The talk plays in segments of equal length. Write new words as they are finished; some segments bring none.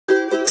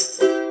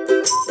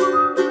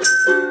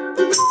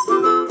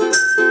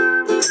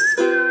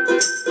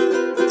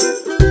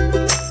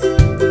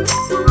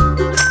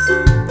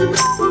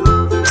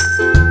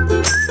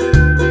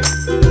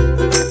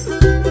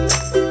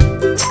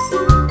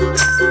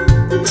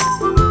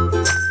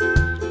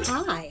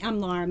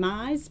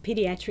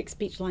pediatric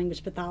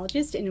speech-language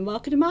pathologist, and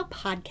welcome to my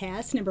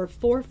podcast number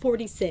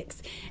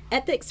 446,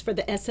 Ethics for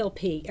the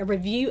SLP, a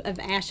review of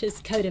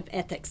ASHA's Code of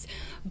Ethics,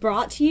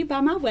 brought to you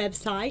by my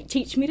website,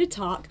 Teach Me to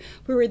Talk,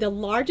 where we're the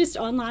largest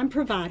online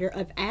provider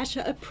of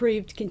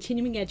ASHA-approved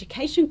continuing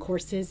education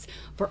courses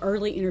for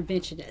early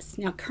interventionists.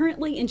 Now,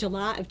 currently in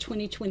July of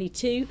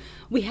 2022,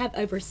 we have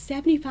over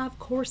 75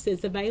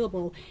 courses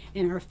available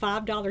in our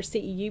 $5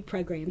 CEU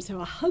program,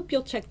 so I hope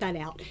you'll check that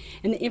out,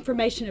 and the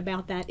information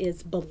about that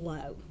is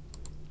below.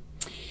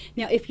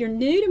 Now, if you're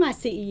new to my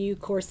CEU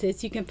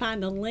courses, you can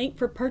find the link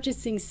for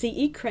purchasing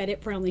CE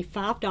credit for only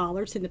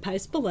 $5 in the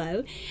post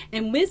below.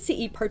 And with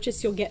CE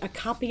purchase, you'll get a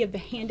copy of the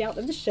handout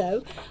of the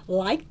show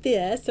like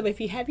this. So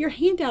if you have your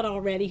handout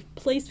already,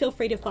 please feel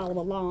free to follow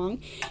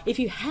along. If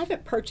you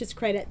haven't purchased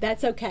credit,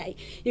 that's okay.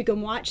 You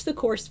can watch the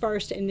course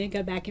first and then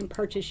go back and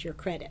purchase your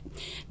credit.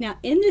 Now,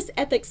 in this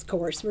ethics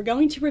course, we're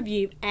going to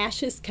review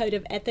ASHA's Code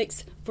of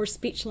Ethics for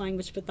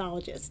speech-language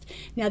pathologists.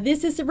 Now,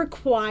 this is a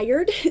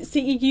required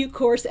CEU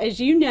course, as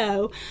you know,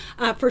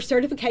 for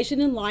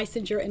certification and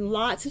licensure, and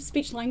lots of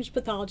speech-language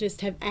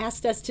pathologists have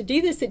asked us to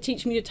do this at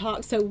Teach Me to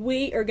Talk, so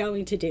we are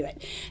going to do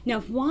it. Now,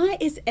 why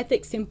is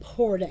ethics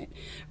important?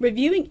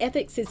 Reviewing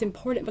ethics is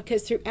important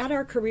because throughout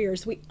our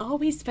careers, we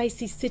always face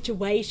these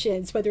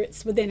situations, whether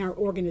it's within our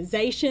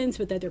organizations,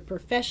 with other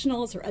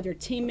professionals or other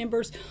team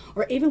members,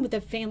 or even with the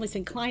families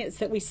and clients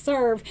that we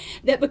serve,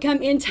 that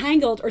become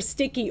entangled or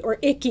sticky or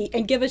icky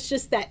and give us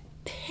just that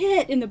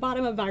pit in the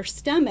bottom of our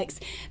stomachs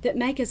that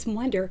make us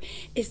wonder,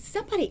 is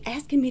somebody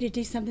asking me to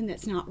do something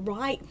that's not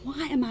right?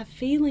 Why am I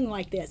feeling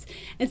like this?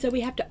 And so we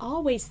have to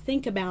always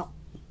think about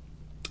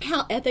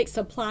how ethics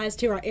applies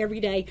to our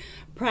everyday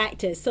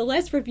practice. So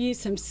let's review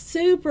some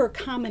super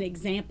common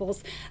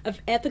examples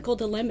of ethical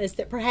dilemmas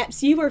that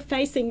perhaps you are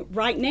facing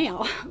right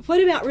now.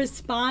 What about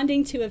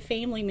responding to a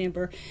family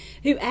member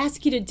who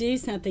asks you to do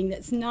something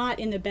that's not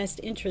in the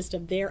best interest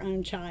of their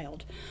own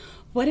child?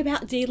 What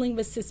about dealing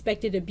with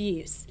suspected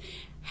abuse?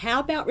 How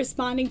about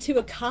responding to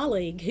a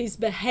colleague who's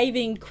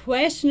behaving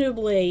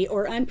questionably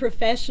or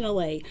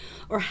unprofessionally?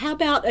 Or how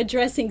about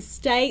addressing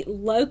state,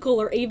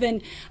 local, or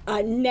even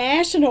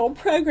national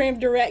program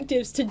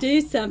directives to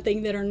do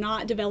something that are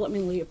not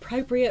developmentally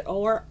appropriate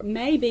or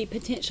maybe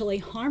potentially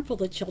harmful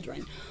to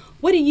children?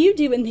 What do you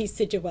do in these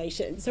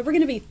situations? So we're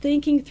going to be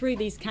thinking through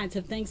these kinds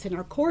of things in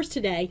our course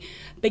today,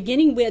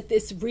 beginning with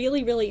this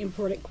really, really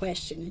important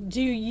question.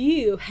 Do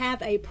you have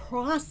a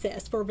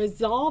process for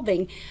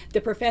resolving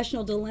the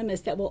professional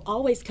dilemmas that will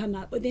always come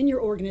up within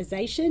your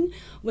organization,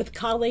 with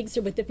colleagues,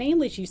 or with the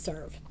families you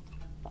serve?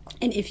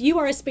 And if you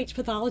are a speech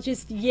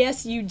pathologist,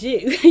 yes, you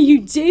do.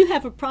 You do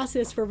have a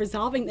process for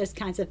resolving those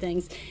kinds of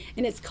things,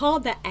 and it's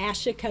called the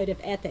ASHA Code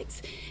of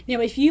Ethics.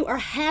 Now, if you are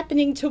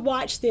happening to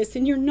watch this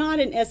and you're not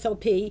an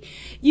SLP,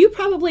 you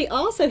probably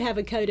also have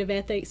a Code of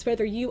Ethics,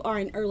 whether you are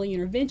an early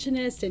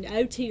interventionist, an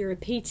OT, or a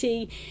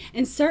PT,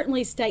 and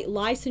certainly state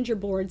licensure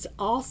boards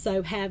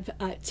also have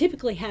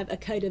typically have a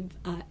Code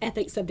of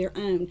Ethics of their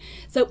own.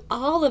 So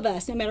all of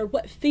us, no matter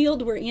what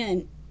field we're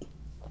in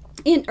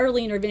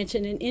early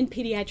intervention and in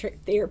pediatric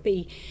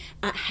therapy,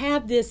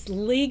 have this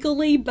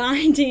legally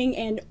binding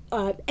and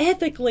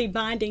ethically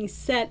binding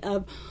set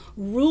of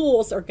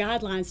rules or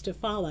guidelines to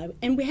follow.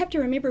 And we have to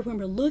remember, when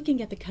we're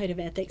looking at the Code of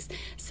Ethics,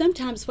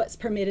 sometimes what's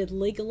permitted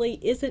legally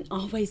isn't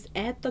always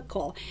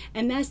ethical,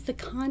 and that's the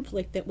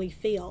conflict that we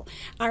feel.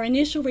 Our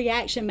initial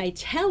reaction may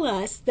tell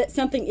us that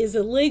something is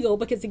illegal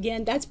because,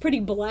 again, that's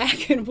pretty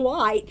black and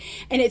white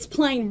and it's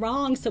plain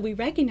wrong, so we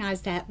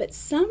recognize that. But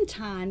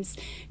sometimes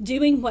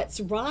doing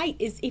what's right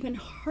is even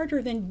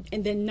harder than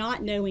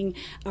not knowing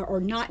or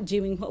not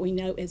doing what we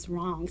know is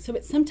wrong. So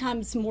it's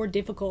sometimes more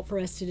difficult for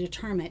us to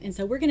determine. And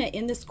so we're going to,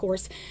 in this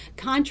course,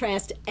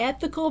 contrast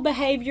ethical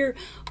behavior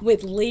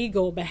with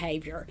legal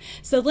behavior.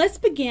 So let's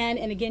begin,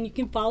 and again, you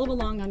can follow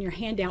along on your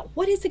handout.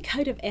 What is a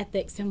Code of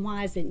Ethics and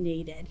why is it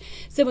needed?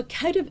 So a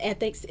Code of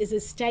Ethics is a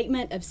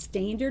statement of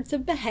standards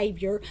of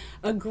behavior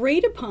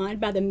agreed upon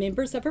by the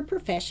members of a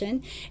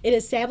profession. It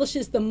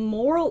establishes the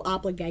moral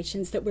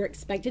obligations that we're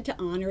expected to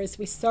honor as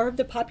we serve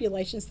the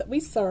populations that we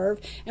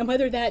serve, and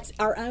whether that's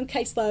our own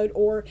caseload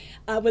or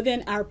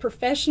within our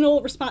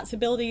professional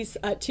responsibilities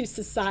to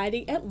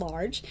society at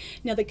large.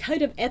 Now, the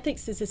Code of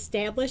Ethics is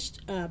established,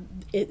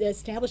 it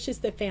establishes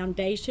the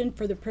foundation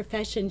for the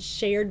profession's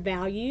shared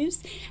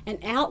values and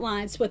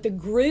outlines what the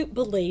group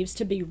believes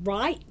to be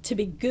right, to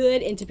be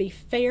good, and to be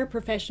fair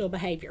professional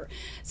behavior.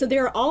 So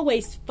there are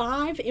always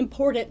 5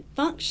 important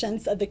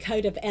functions of the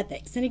Code of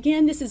Ethics. And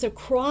again, this is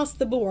across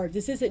the board.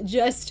 This isn't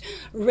just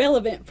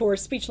relevant for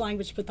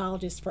speech-language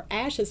pathologists for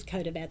ASHA's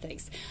Code of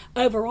Ethics.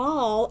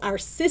 Overall, our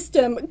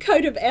system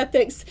Code of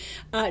Ethics,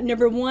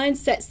 number 1,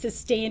 sets the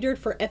standard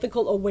for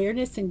ethical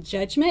awareness and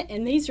judgment judgment,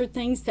 and these are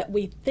things that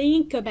we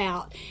think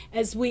about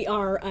as we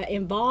are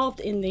involved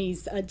in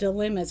these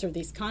dilemmas or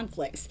these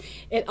conflicts.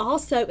 It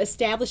also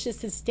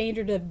establishes a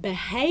standard of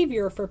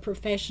behavior for a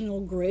professional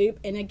group,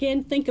 and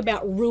again, think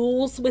about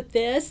rules with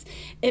this.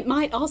 It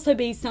might also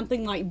be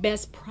something like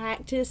best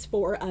practice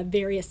for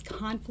various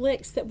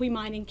conflicts that we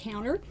might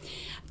encounter.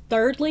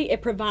 Thirdly,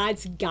 it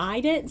provides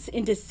guidance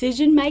in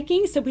decision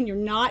making. So when you're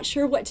not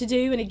sure what to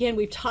do, and again,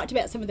 we've talked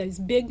about some of those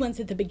big ones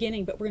at the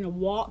beginning, but we're going to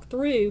walk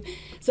through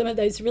some of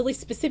those really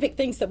specific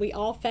things that we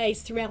all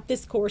face throughout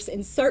this course,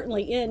 and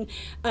certainly in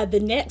the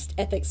next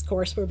ethics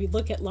course where we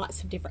look at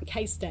lots of different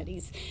case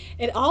studies.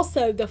 It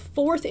also, the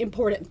fourth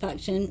important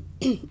function,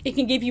 it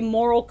can give you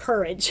moral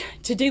courage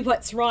to do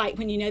what's right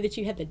when you know that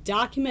you have the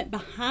document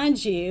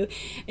behind you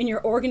and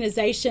your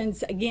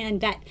organization's, again,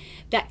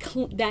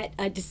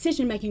 that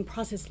decision making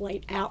process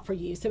laid out for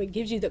you. So it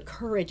gives you the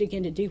courage,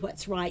 again, to do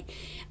what's right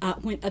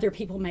when other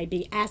people may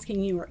be asking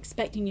you or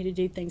expecting you to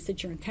do things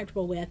that you're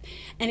uncomfortable with.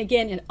 And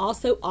again, it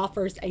also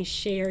offers a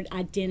shared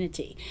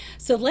identity.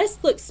 So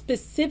let's look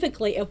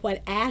specifically at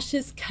what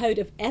ASHA's Code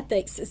of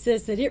Ethics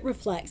says that it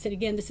reflects. And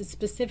again, this is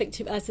specific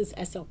to us as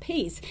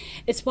SLPs.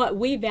 It's what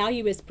we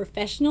value as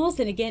professionals.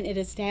 And again, it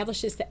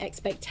establishes the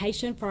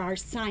expectation for our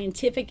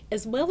scientific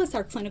as well as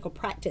our clinical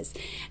practice.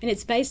 And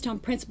it's based on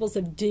principles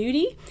of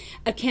duty,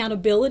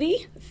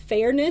 accountability,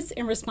 fairness,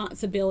 and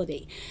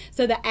responsibility.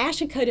 So the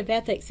ASHA Code of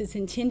Ethics is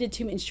intended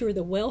to ensure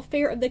the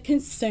welfare of the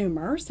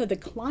consumer, so the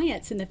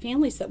clients and the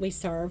families that we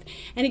serve,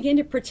 and again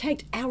to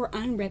protect our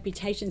own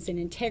reputations and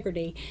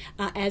integrity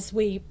as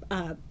we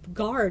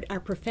guard our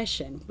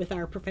profession with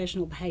our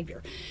professional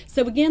behavior.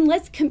 So again,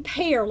 let's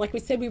compare, like we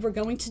said we were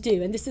going to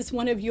do, and this is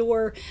one of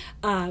your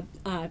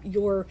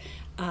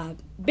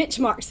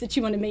benchmarks that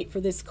you want to meet for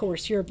this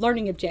course, your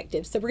learning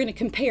objectives. So we're going to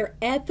compare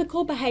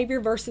ethical behavior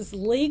versus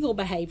legal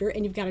behavior,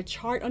 and you've got a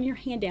chart on your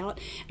handout,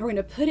 and we're going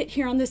to put it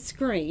here on the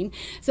screen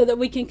so that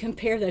we can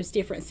compare those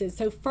differences.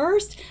 So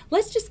first,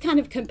 let's just kind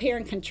of compare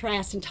and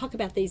contrast and talk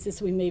about these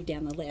as we move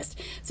down the list.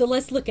 So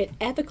let's look at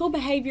ethical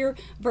behavior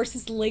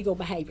versus legal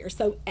behavior.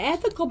 So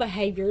ethical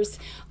behaviors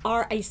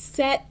are a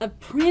set of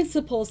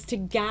principles to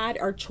guide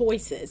our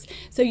choices.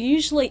 So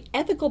usually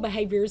ethical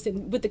behaviors,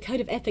 and with the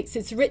Code of Ethics,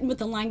 it's written with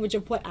the language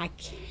of what I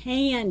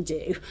can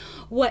do,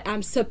 what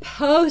I'm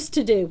supposed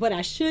to do, what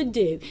I should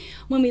do.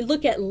 When we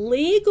look at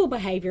legal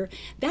behavior,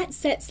 that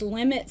sets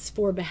limits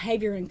for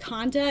behavior and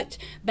conduct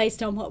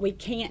based on what we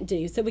can't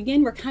do. So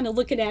again, we're kind of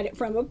looking at it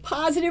from a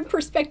positive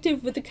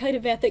perspective with the Code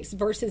of Ethics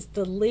versus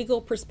the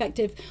legal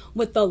perspective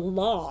with the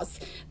laws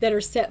that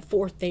are set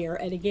forth there,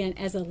 and again,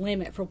 as a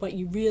limit for what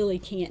you really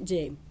can't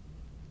do.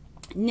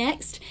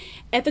 Next,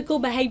 ethical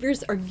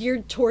behaviors are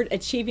geared toward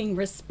achieving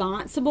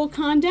responsible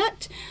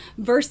conduct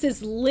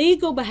versus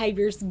legal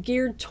behaviors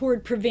geared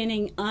toward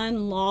preventing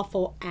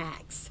unlawful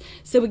acts.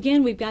 So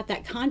again, we've got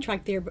that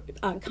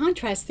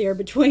contrast there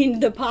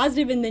between the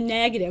positive and the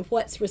negative.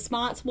 What's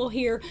responsible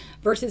here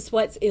versus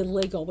what's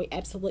illegal. We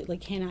absolutely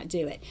cannot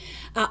do it.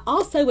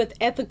 Also with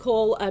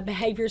ethical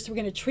behaviors, we're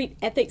going to treat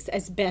ethics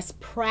as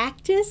best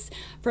practice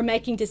for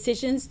making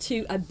decisions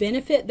to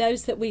benefit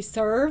those that we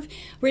serve,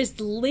 whereas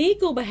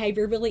legal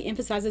behavior really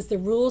emphasizes the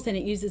rules and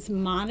it uses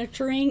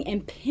monitoring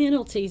and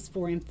penalties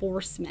for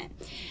enforcement.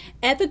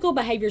 Ethical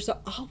behaviors are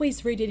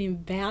always rooted in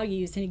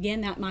values, and again,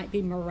 that might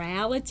be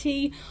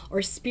morality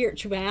or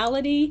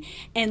spirituality,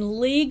 and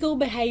legal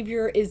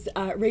behavior is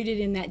rooted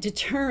in that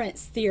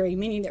deterrence theory,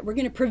 meaning that we're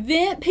going to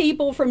prevent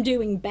people from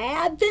doing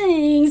bad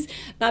things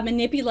by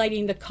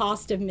manipulating the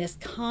cost of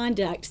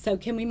misconduct. So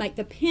can we make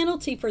the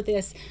penalty for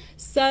this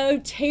so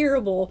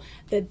terrible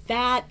that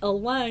that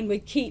alone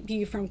would keep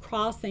you from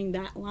crossing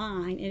that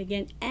line? And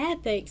again,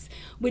 ethics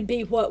would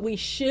be what we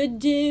should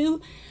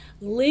do.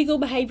 Legal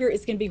behavior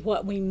is going to be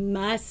what we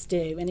must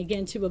do, and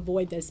again, to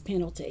avoid those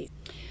penalties.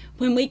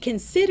 When we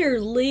consider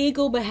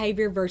legal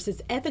behavior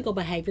versus ethical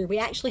behavior, we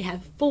actually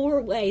have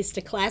 4 ways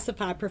to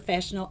classify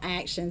professional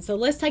action. So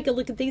let's take a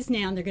look at these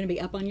now, and they're going to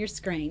be up on your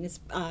screen. It's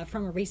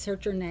from a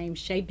researcher named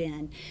Shay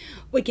Ben.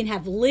 We can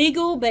have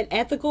legal but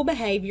ethical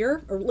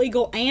behavior, or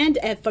legal and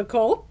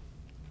ethical,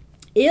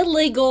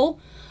 illegal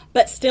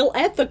but still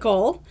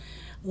ethical,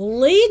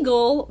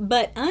 legal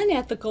but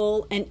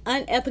unethical, and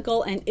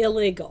unethical and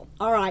illegal.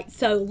 All right,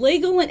 so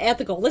legal and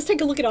ethical. Let's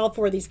take a look at all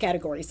 4 of these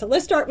categories. So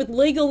let's start with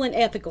legal and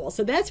ethical.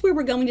 So that's where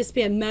we're going to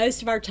spend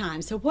most of our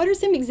time. So what are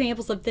some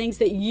examples of things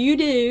that you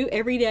do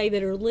every day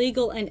that are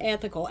legal and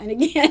ethical? And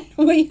again,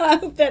 we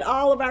hope that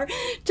all of our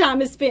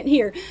time is spent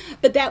here.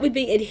 But that would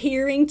be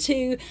adhering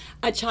to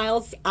a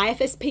child's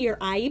IFSP or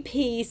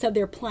IEP, so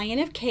their plan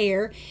of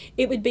care.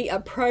 It would be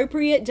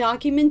appropriate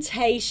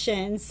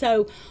documentation.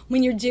 So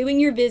when you're doing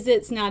your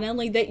visits, not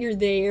only that you're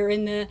there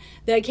and the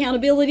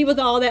accountability with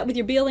all that with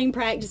your billing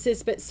practices,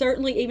 but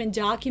certainly even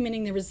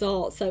documenting the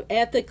results. So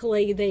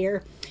ethically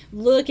there,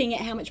 looking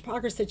at how much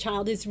progress the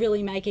child is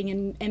really making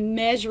and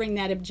measuring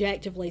that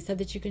objectively so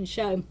that you can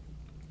show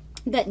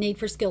that need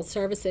for skilled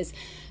services.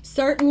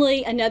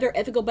 Certainly, another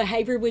ethical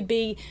behavior would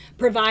be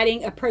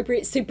providing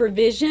appropriate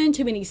supervision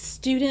to any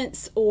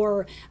students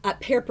or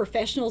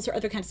paraprofessionals or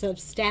other kinds of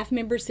staff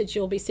members that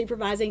you'll be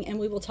supervising, and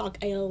we will talk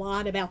a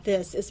lot about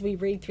this as we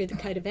read through the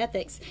Code of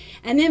Ethics.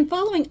 And then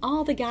following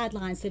all the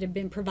guidelines that have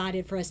been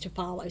provided for us to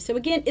follow. So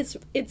again,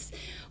 it's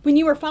when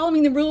you are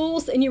following the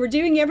rules and you are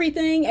doing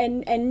everything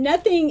and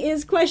nothing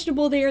is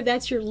questionable there,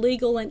 that's your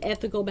legal and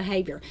ethical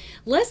behavior.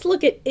 Let's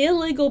look at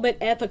illegal but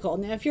ethical.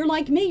 Now, if you're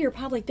like me, you're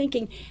probably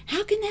thinking,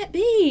 how can that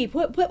be?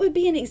 What would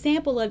be an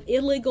example of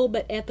illegal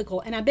but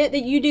ethical? And I bet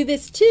that you do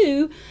this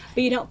too,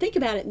 but you don't think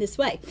about it in this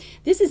way.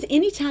 This is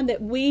any time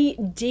that we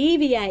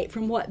deviate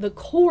from what the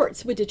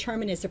courts would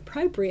determine is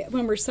appropriate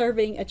when we're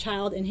serving a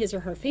child and his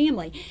or her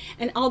family.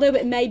 And although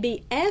it may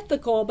be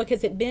ethical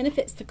because it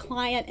benefits the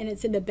client and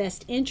it's in the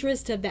best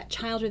interest of that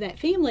child or that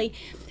family,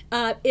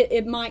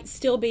 it might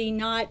still be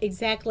not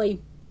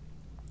exactly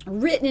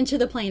written into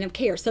the plan of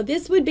care. So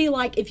this would be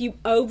like if you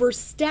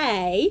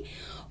overstay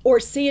or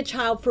see a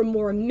child for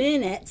more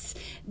minutes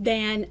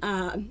than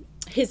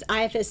his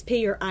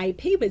IFSP or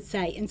IEP would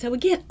say. And so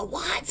again,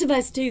 lots of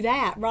us do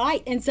that,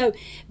 right? And so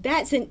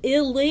that's an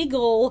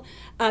illegal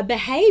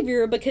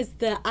behavior because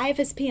the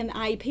IFSP and the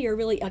IEP are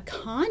really a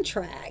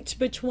contract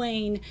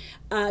between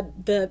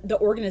the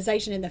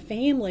organization and the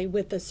family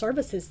with the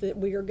services that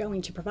we are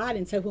going to provide.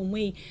 And so when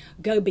we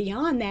go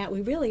beyond that,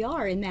 we really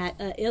are in that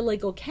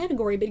illegal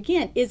category. But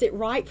again, is it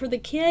right for the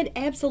kid?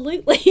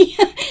 Absolutely.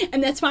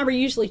 And that's why we're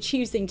usually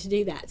choosing to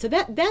do that. So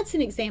that's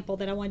an example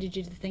that I wanted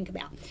you to think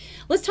about.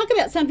 Let's talk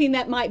about something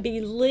that might be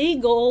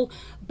legal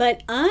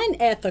but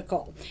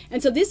unethical.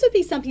 And so this would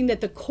be something that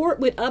the court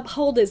would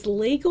uphold as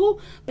legal,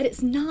 but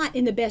it's not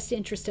in the best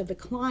interest of the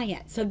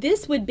client. So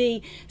this would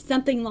be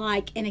something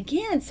like, and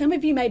again, some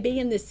of you may be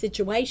in this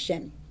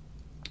situation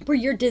where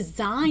you're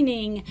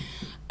designing,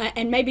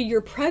 and maybe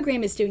your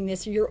program is doing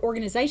this or your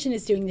organization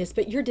is doing this,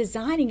 but you're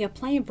designing a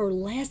plan for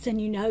less than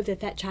you know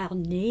that child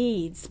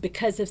needs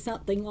because of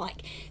something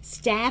like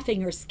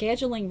staffing or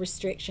scheduling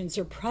restrictions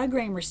or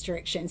program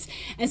restrictions.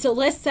 And so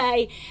let's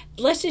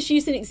just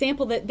use an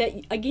example that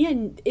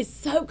again is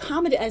so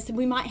common to us.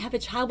 We might have a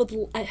child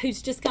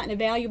who's just gotten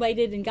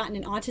evaluated and gotten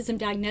an autism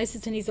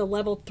diagnosis, and he's a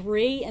level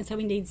 3, and so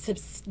he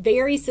needs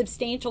very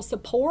substantial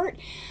support.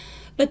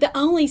 But the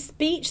only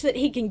speech that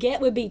he can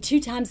get would be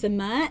 2 times a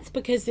month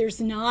because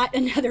there's not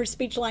another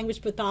speech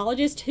language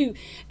pathologist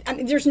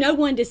there's no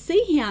one to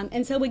see him.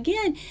 And so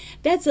again,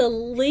 that's a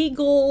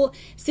legal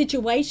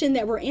situation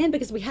that we're in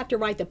because we have to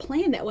write the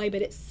plan that way,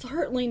 but it's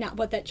certainly not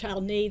what that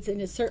child needs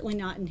and it's certainly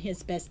not in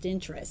his best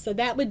interest. So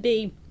that would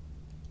be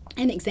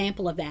an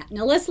example of that.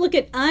 Now let's look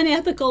at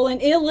unethical and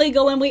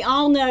illegal, and we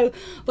all know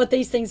what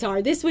these things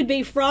are. This would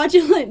be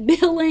fraudulent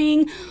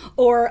billing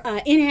or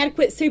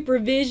inadequate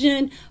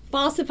supervision,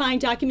 falsifying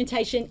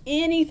documentation,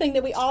 anything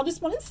that we all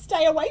just want to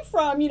stay away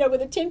from,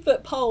 with a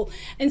 10-foot pole.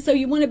 And so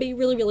you want to be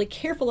really, really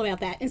careful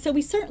about that. And so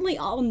we certainly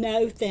all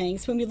know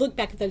things when we look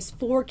back at those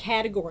 4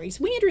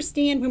 categories. We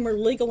understand when we're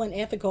legal and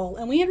ethical,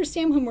 and we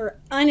understand when we're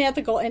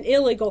unethical and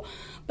illegal,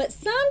 but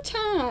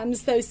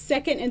sometimes those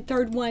second and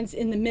third ones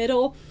in the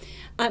middle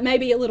may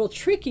be a little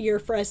trickier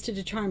for us to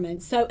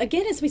determine. So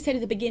again, as we said at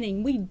the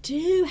beginning, we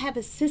do have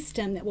a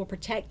system that will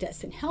protect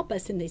us and help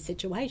us in these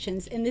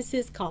situations, and this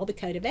is called the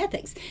Code of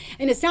Ethics.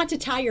 And it's not to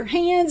tie your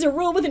hands or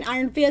rule with an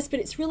iron fist,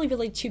 but it's really,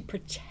 really to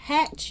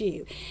protect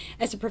you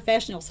as a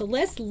professional. So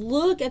let's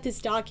look at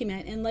this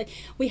document, and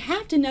we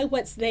have to know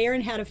what's there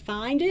and how to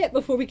find it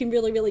before we can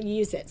really, really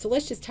use it. So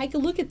let's just take a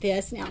look at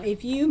this. Now,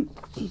 if you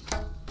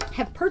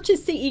have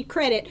purchased CE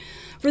credit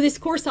for this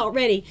course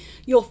already,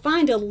 you'll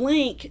find a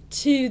link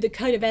to the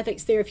Code of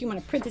Ethics there if you want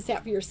to print this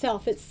out for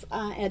yourself. It's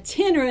a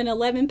 10 or an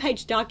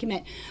 11-page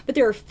document, but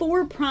there are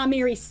 4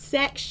 primary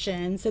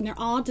sections, and they're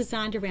all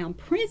designed around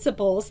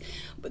principles,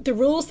 the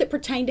rules that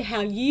pertain to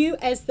how you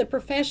as the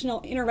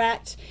professional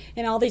interact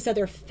and all these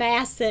other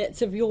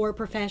facets of your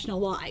professional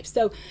life.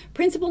 So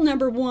principle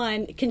number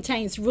 1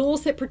 contains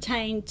rules that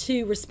pertain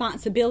to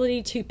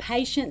responsibility to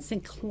patients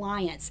and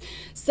clients.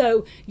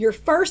 So your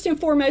first and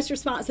foremost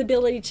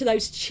responsibility to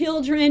those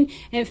children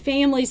and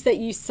families that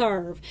you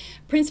serve.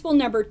 Principle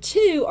number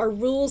 2 are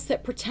rules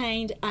that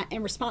pertain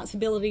and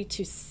responsibility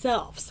to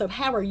self. So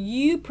how are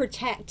you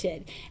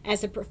protected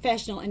as a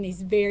professional in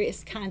these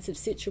various kinds of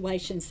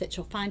situations that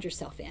you'll find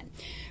yourself in?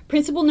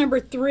 Principle number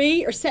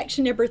 3, or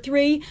section number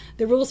 3,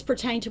 the rules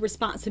pertain to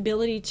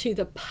responsibility to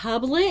the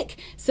public.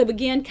 So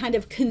again, kind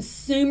of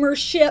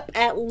consumership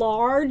at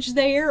large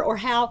there, or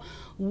how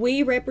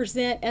we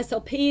represent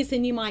SLPs,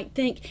 and you might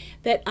think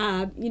that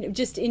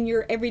just in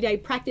your everyday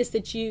practice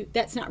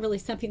that's not really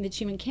something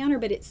that you encounter,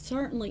 but it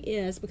certainly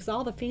is, because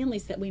all the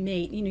families that we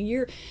meet,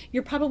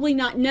 you're probably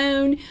not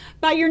known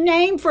by your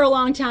name for a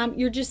long time.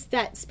 You're just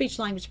that speech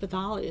language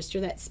pathologist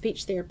or that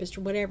speech therapist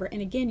or whatever,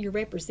 and again, you're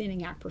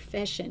representing our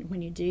profession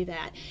when you do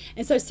that.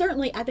 And so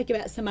certainly I think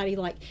about somebody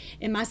like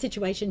in my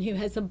situation who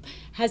has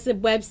a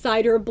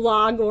website or a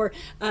blog or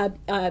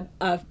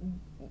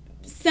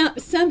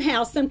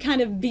somehow some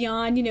kind of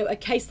beyond, a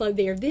caseload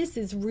there. This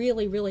is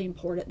really, really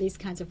important. These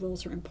kinds of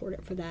rules are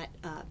important for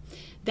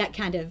that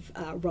kind of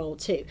role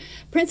too.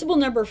 Principle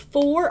number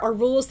 4 are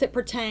rules that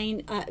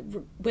pertain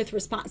with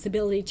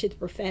responsibility to the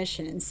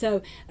profession.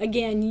 So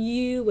again,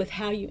 with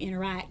how you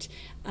interact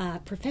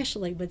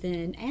professionally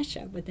within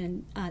ASHA,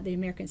 within the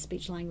American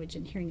Speech Language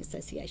and Hearing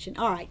Association.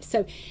 All right,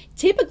 so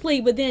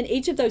typically within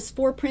each of those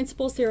 4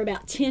 principles, there are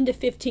about 10 to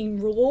 15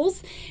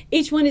 rules.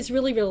 Each one is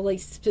really, really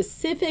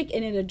specific,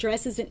 and it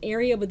addresses an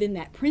area within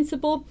that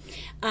principle.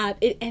 And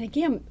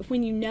again,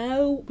 when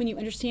you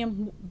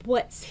understand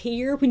what's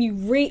here, when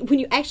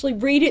you actually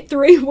read it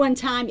through one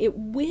time, it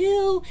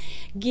will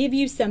give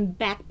you some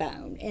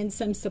backbone and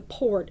some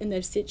support in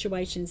those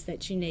situations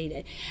that you need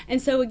it.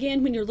 And so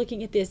again, when you're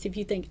looking at this, if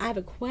you think, I have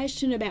a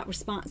question about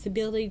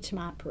responsibility to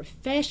my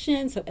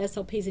profession, so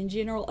SLPs in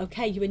general,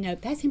 okay, you would know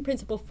that's in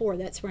principle 4,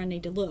 that's where I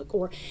need to look.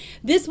 Or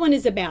this one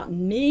is about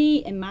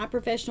me and my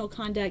professional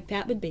conduct,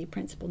 that would be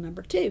principle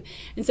number 2.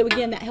 And so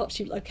again, that helps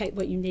you locate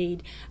what you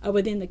need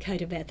within the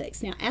Code of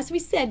Ethics. Now, as we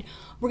said,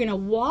 we're going to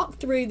walk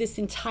through this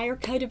entire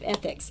Code of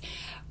Ethics.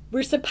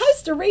 We're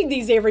supposed to read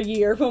these every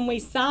year when we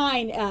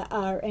sign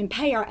and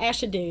pay our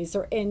ASHA dues,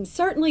 and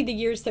certainly the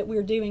years that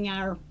we're doing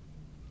our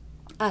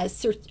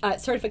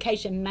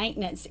certification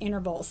maintenance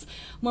intervals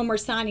when we're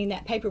signing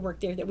that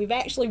paperwork there, that we've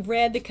actually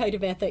read the Code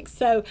of Ethics.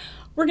 So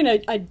we're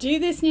going to do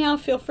this now.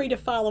 Feel free to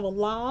follow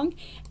along,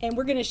 and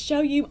we're going to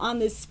show you on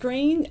the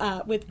screen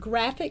with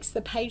graphics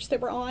the page that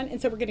we're on.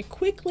 And so we're going to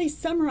quickly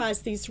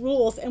summarize these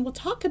rules, and we'll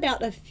talk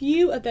about a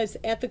few of those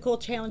ethical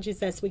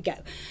challenges as we go.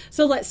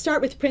 So let's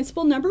start with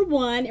principle number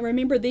 1, and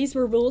remember, these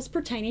were rules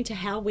pertaining to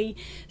how we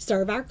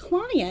serve our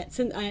clients,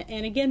 and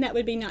again, that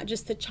would be not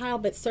just the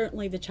child, but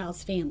certainly the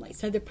child's family.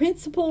 So the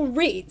principle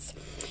reads,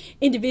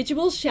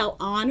 individuals shall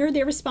honor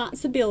their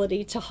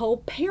responsibility to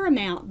hold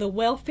paramount the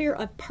welfare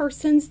of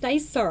persons they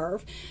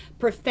serve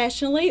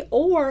professionally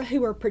or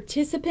who are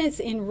participants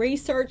in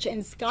research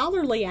and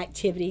scholarly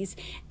activities,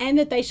 and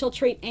that they shall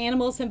treat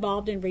animals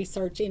involved in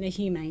research in a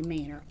humane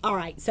manner. All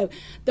right, so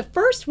the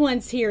first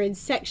ones here in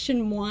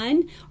section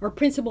 1 or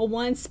principle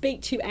 1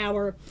 speak to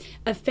our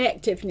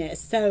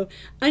effectiveness. So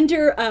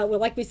under, well,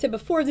 like we said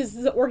before, this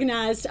is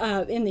organized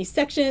in these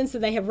sections, so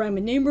they have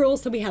Roman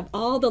numerals, so we have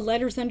all the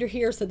letters under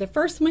here. So the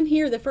first one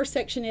here, the first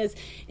section is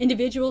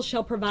individuals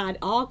shall provide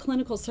all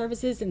clinical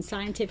services and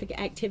scientific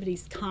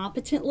activities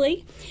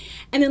competently.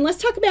 And then let's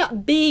talk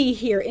about B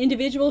here.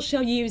 Individuals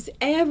shall use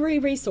every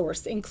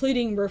resource,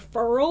 including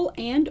referral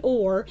and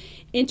or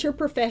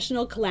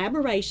interprofessional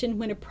collaboration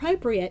when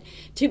appropriate,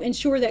 to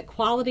ensure that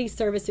quality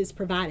service is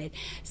provided.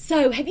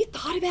 So have you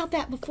thought about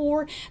that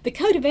before? The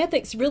Code of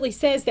Ethics really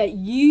says that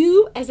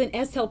you as an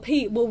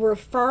SLP will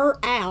refer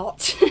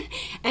out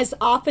as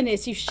often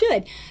as you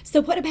should.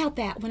 So what about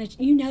that? When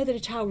you know that a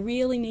child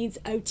really needs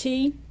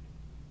OT,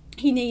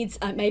 he needs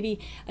maybe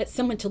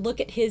someone to look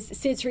at his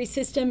sensory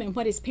system and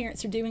what his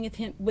parents are doing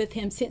with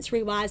him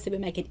sensory-wise that would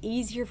make it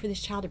easier for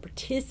this child to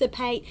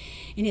participate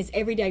in his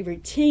everyday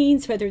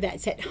routines, whether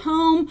that's at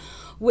home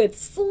with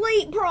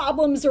sleep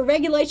problems or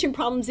regulation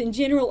problems in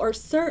general, or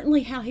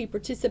certainly how he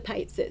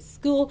participates at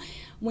school.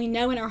 We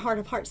know in our heart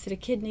of hearts that a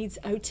kid needs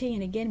OT,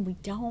 and again, we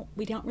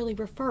don't really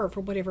refer for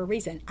whatever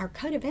reason. Our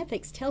Code of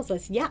Ethics tells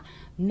us, yeah,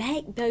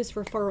 make those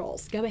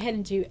referrals. Go ahead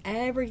and do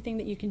everything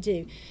that you can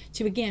do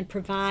to, again,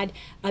 provide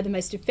the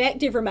most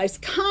effective or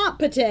most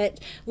competent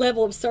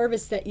level of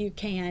service that you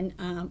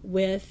can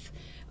with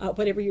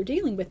whatever you're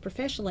dealing with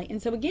professionally.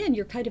 And so again,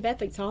 your Code of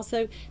Ethics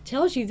also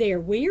tells you there,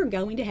 we are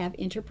going to have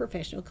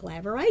interprofessional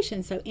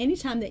collaboration. So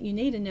anytime that you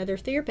need another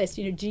therapist,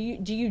 do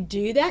you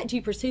do that? Do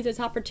you pursue those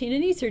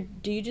opportunities, or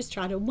do you just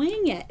try to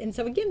wing it? And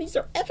so again, these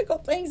are ethical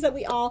things that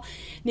we all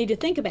need to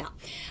think about.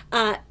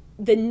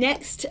 The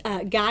next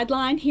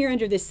guideline here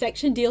under this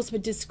section deals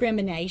with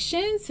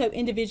discrimination. So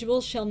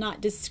individuals shall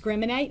not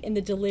discriminate in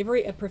the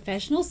delivery of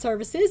professional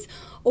services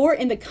or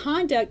in the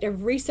conduct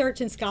of research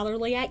and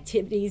scholarly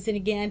activities. And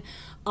again,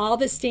 all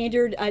the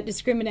standard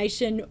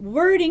discrimination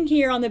wording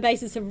here on the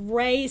basis of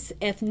race,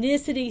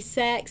 ethnicity,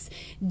 sex,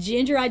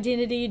 gender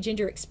identity,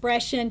 gender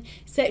expression,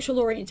 sexual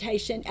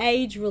orientation,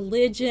 age,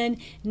 religion,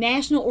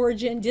 national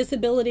origin,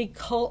 disability,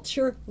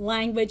 culture,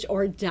 language,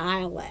 or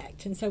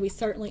dialect. And so we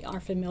certainly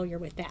are familiar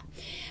with that.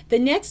 The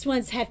next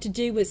ones have to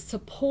do with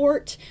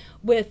support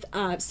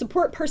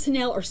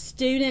personnel or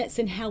students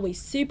and how we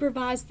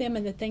supervise them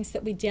and the things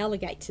that we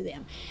delegate to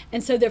them.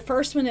 And so the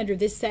first one under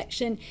this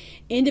section,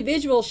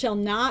 individuals shall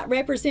not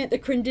represent the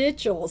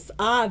credentials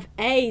of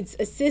aides,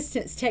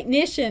 assistants,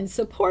 technicians,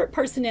 support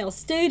personnel,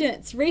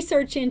 students,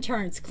 research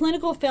interns,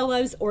 clinical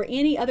fellows, or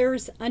any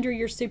others under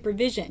your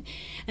supervision.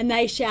 And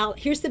they shall,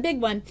 here's the big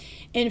one,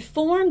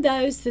 inform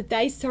those that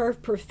they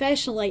serve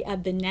professionally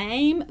of the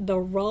name, the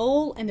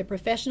role, and the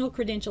professional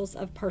credentials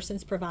of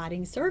persons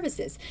providing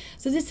services.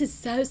 So this is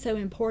so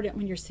important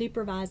when you're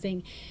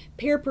supervising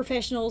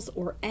paraprofessionals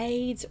or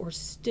aides or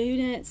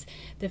students,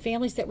 the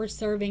families that we're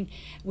serving.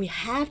 We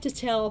have to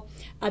tell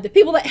the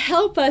people that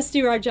help us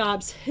do our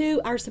jobs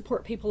who our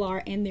support people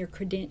are and their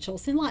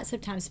credentials. And lots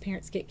of times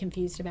parents get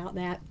confused about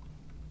that.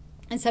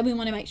 And so we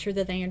want to make sure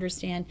that they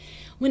understand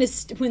when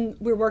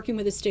we're working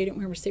with a student,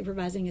 when we're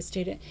supervising a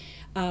student,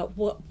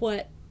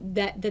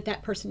 that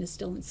person is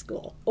still in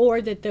school,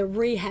 or that the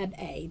rehab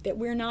aide, that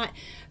we're not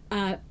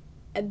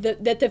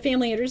that the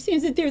family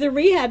understands that they're the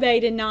rehab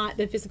aide and not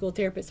the physical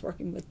therapist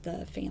working with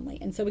the family.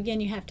 And so again,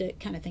 you have to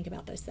kind of think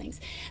about those things.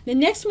 The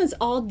next ones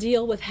all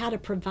deal with how to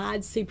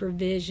provide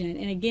supervision,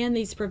 and again,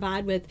 these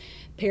begin with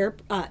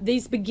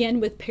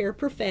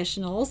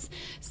paraprofessionals.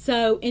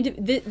 So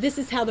this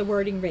is how the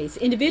wording reads: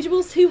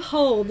 individuals who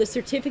hold the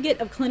certificate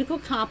of clinical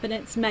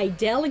competence may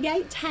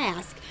delegate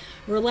tasks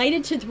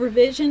related to the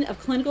provision of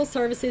clinical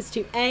services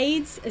to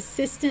aides,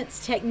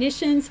 assistants,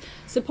 technicians,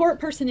 support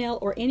personnel,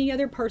 or any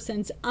other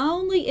persons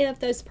only if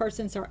those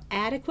persons are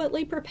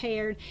adequately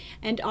prepared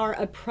and are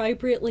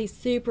appropriately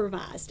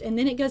supervised. And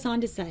then it goes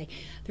on to say,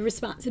 the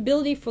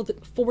responsibility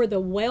for the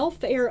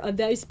welfare of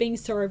those being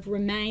served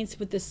remains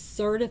with the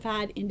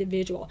certified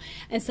individual.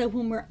 And so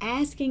when we're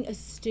asking a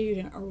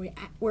student, or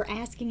we're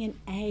asking an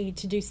aide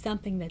to do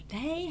something that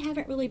they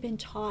haven't really been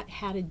taught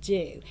how to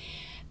do,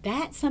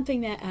 that's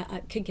something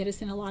that could get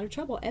us in a lot of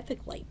trouble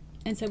ethically.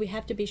 And so we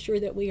have to be sure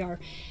that we are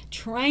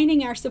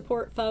training our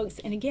support folks,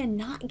 and again,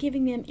 not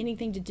giving them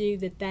anything to do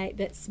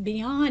that's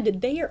beyond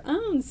their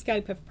own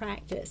scope of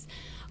practice.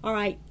 All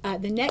right,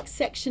 the next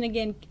section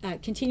again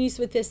continues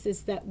with this,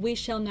 is that we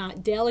shall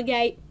not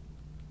delegate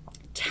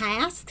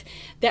tasks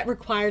that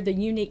require the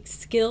unique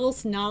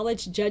skills,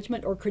 knowledge,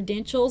 judgment, or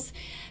credentials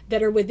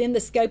that are within the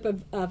scope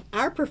of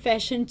our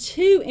profession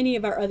to any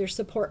of our other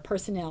support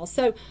personnel.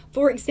 So,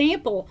 for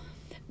example,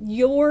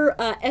 your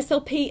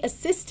SLP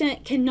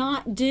assistant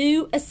cannot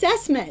do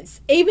assessments,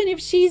 even if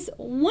she's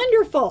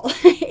wonderful,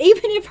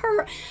 even if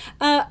her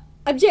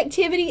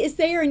objectivity is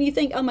there and you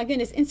think, oh my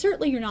goodness, and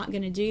certainly you're not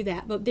going to do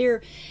that. But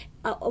there,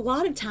 a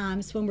lot of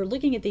times when we're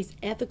looking at these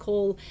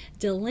ethical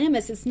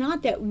dilemmas, it's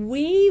not that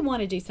we want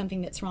to do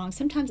something that's wrong.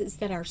 Sometimes it's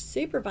that our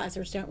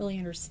supervisors don't really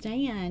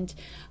understand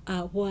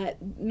what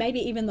maybe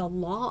even the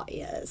law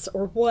is,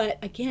 or what,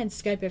 again,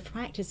 scope of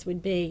practice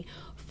would be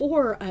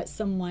for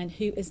someone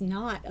who is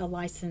not a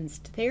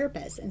licensed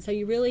therapist. And so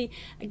you really,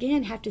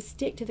 again, have to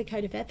stick to the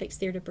code of ethics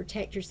there to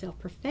protect yourself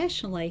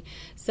professionally,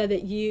 so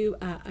that you,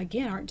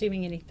 again, aren't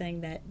doing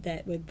anything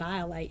that would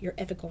violate your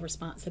ethical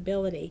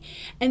responsibility.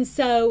 And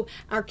so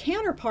our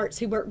counterparts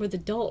who work with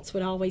adults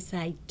would always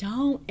say,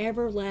 don't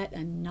ever let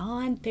a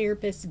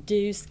non-therapist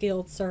do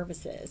skilled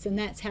services. And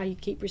that's how you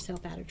keep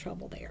yourself out of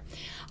trouble there.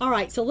 All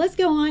right, so let's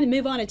go on and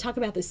move on and talk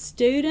about the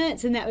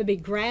students, and that would be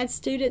grad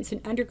students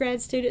and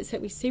undergrad students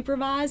that we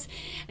supervise.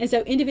 And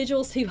so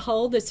individuals who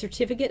hold the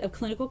certificate of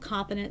clinical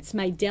competence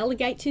may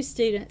delegate to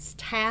students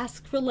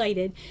tasks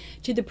related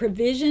to the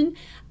provision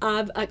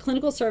of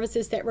clinical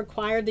services that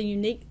require the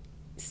unique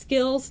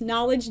skills,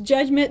 knowledge,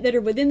 judgment that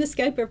are within the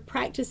scope of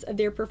practice of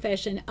their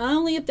profession,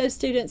 only if those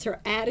students are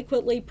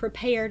adequately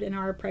prepared and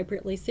are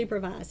appropriately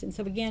supervised. And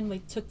so again, we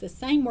took the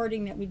same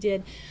wording that we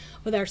did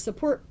with our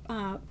support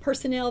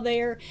personnel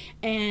there,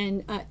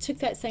 and took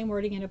that same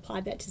wording and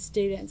applied that to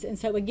students. And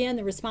so again,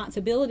 the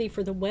responsibility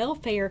for the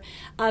welfare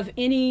of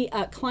any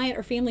client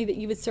or family that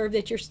you would serve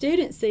that your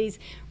student sees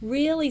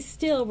really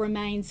still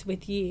remains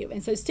with you.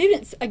 And so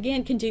students,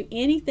 again, can do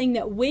anything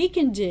that we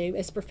can do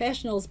as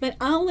professionals, but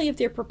only if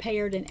they're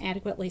prepared and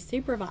adequately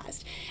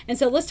supervised. And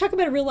so let's talk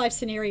about a real life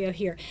scenario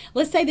here.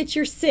 Let's say that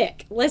you're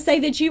sick. Let's say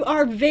that you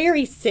are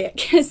very sick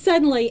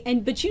suddenly,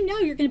 but you know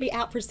you're going to be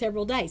out for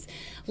several days.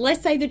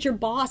 Let's say that your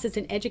boss is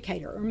an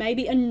educator, or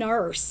maybe a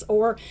nurse,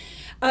 or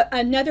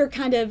another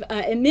kind of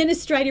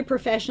administrative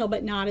professional,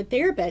 but not a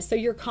therapist. So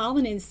you're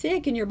calling in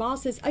sick, and your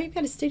boss says, oh, you've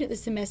got a student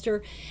this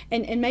semester,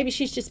 and maybe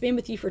she's just been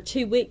with you for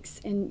 2 weeks,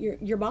 and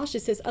your boss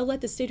just says, oh, let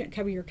the student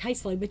cover your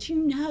caseload. But you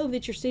know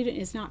that your student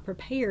is not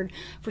prepared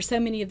for so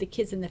many of the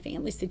kids in the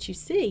families that you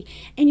see.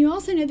 And you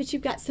also know that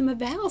you've got some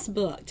evals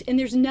booked, and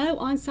there's no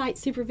on-site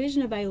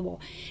supervision available.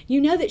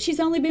 You know that she's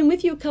only been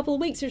with you a couple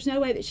of weeks. There's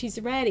no way that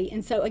she's ready.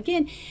 And so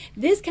again,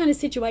 this kind of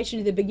situation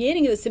at the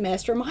beginning of the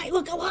semester might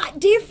look a lot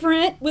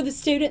different with a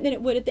student than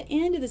it would at the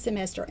end of the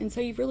semester. And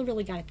so you've really,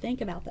 really got to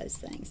think about those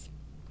things.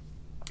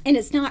 And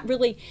it's not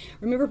really,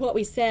 remember what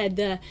we said,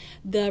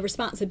 the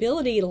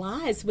responsibility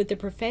lies with the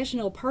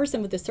professional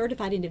person, with the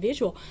certified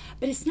individual,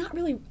 but it's not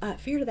really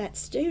fair to that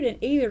student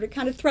either to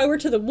kind of throw her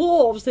to the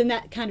wolves in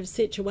that kind of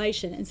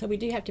situation. And so we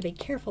do have to be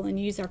careful and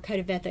use our code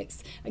of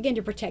ethics, again,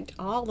 to protect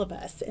all of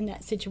us in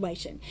that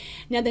situation.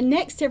 Now, the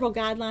next several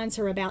guidelines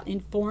are about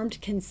informed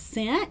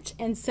consent.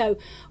 And so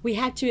we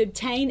have to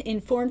obtain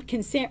informed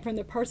consent from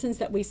the persons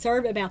that we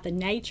serve about the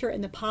nature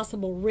and the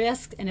possible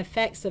risks and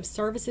effects of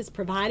services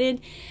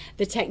provided,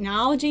 the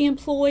technology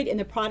employed, and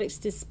the products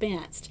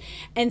dispensed.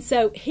 And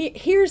so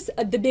here's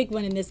the big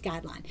one in this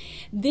guideline.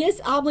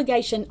 This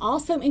obligation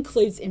also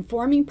includes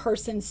informing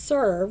persons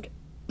served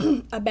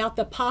about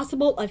the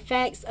possible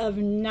effects of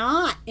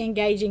not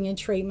engaging in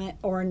treatment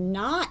or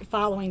not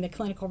following the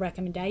clinical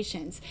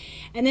recommendations.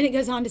 And then it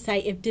goes on to say,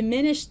 if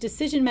diminished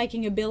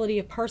decision-making ability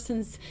of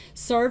persons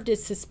served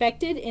is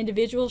suspected,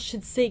 individuals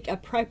should seek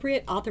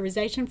appropriate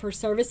authorization for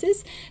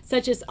services,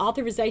 such as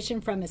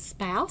authorization from a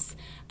spouse,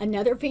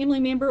 another family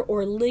member,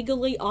 or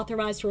legally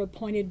authorized or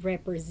appointed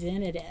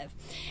representative.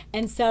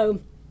 And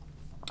so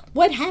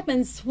what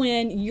happens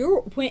when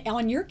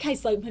on your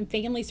caseload, when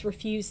families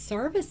refuse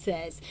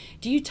services?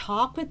 Do you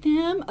talk with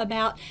them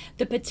about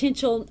the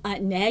potential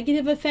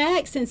negative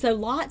effects? And so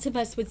lots of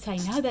us would say,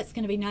 no, that's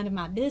going to be none of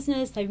my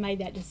business. They've made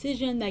that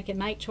decision. They can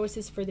make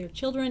choices for their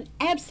children.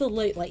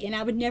 Absolutely. And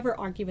I would never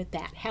argue with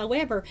that.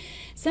 However,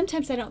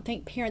 sometimes I don't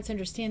think parents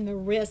understand the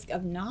risk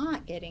of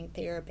not getting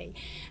therapy.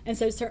 And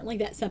so certainly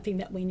that's something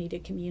that we need to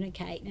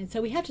communicate. And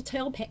so we have to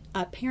tell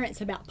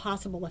parents about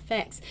possible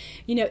effects.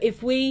 You know,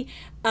 if we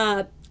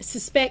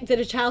suspect that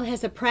a child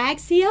has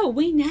apraxia,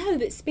 we know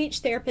that speech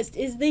therapist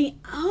is the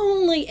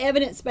only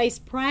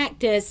evidence-based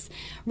practice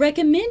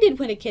recommended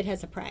when a kid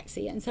has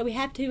apraxia. And so we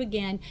have to,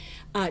 again,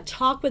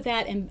 talk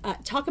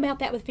about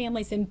that with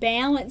families and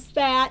balance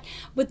that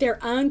with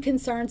their own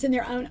concerns and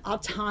their own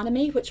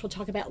autonomy, which we'll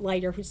talk about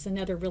later, which is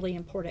another really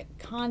important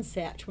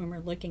concept when we're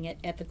looking at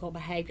ethical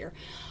behavior.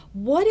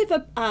 What if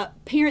a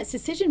parent's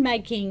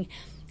decision-making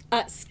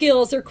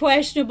skills are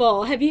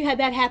questionable? Have you had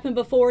that happen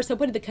before? So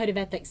what did the Code of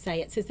Ethics say?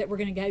 It says that we're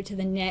going to go to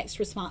the next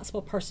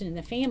responsible person in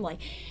the family.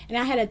 And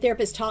I had a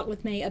therapist talk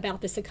with me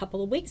about this a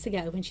couple of weeks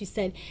ago when she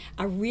said,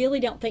 I really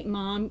don't think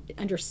mom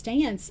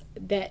understands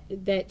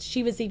that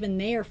she was even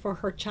there for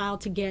her child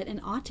to get an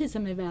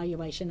autism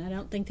evaluation. I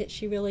don't think that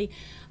she really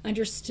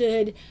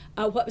understood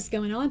what was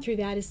going on through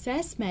that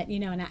assessment, you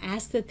know. And I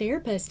asked the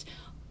therapist,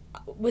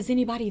 was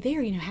anybody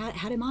there? You know,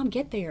 how did mom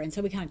get there? And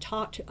so we kind of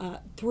talked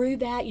through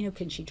that. You know,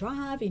 can she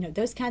drive? You know,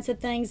 those kinds of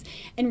things.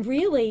 And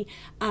really,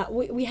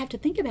 we have to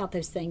think about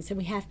those things, and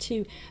we have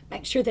to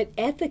make sure that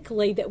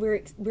ethically that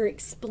we're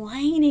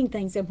explaining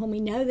things. And when we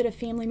know that a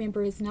family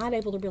member is not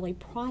able to really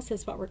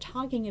process what we're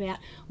talking about,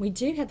 we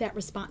do have that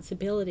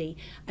responsibility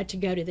to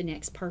go to the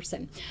next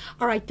person.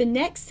 All right, the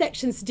next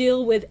sections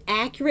deal with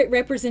accurate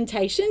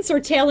representations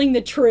or telling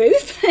the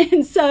truth.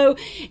 And so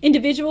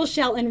individuals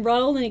shall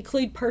enroll and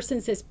include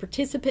persons as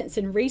participants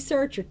in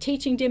research or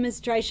teaching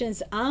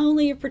demonstrations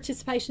only if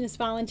participation is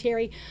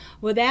voluntary,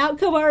 without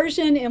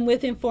coercion and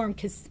with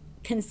informed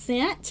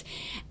consent.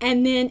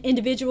 And then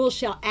individuals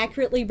shall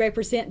accurately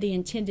represent the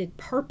intended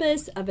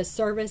purpose of a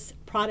service,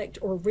 product,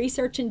 or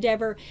research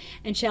endeavor,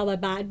 and shall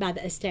abide by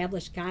the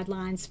established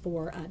guidelines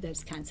for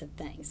those kinds of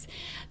things.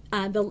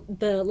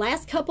 The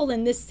last couple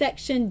in this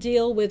section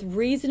deal with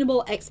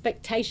reasonable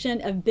expectation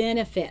of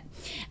benefit.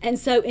 And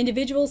so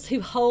individuals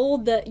who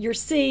hold your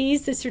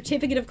C's, the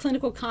Certificate of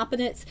Clinical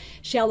Competence,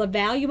 shall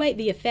evaluate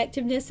the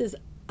effectiveness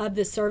of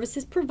the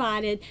services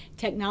provided,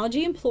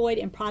 technology employed,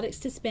 and products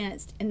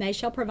dispensed, and they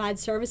shall provide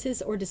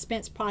services or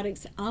dispense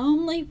products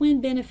only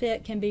when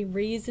benefit can be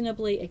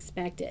reasonably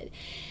expected.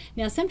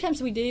 Now,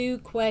 sometimes we do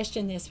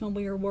question this when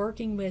we are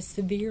working with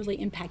severely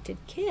impacted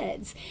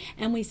kids,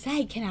 and we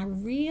say, can I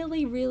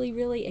really, really,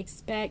 really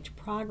expect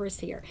progress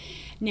here?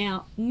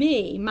 Now,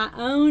 my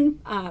own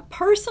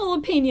personal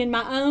opinion,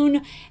 my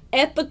own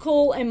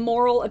ethical and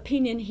moral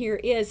opinion here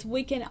is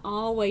we can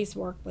always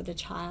work with a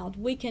child.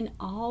 We can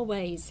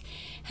always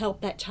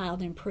help that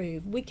child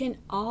improve. We can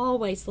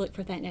always look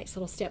for that next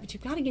little step, but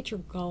you've got to get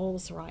your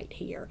goals right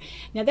here.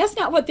 Now, that's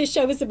not what this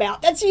show is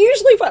about. That's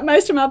usually what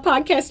most of my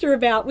podcasts are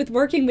about, with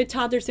working with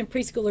toddlers and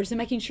preschoolers and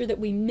making sure that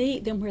we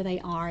meet them where they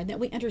are, and that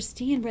we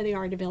understand where they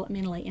are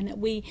developmentally, and that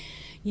we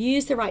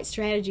use the right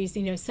strategies.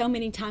 You know, so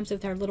many times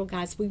with our little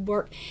guys, we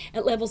work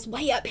at levels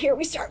way up here.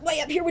 We start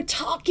way up here with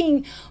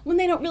talking when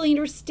they don't really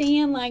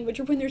understand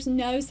language, or when there's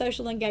no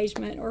social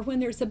engagement, or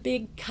when there's a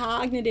big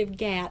cognitive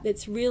gap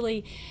that's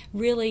really,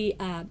 really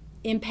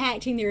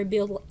impacting their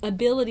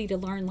ability to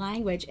learn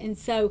language. And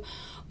so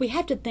we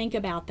have to think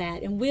about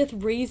that, and with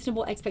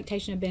reasonable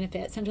expectation of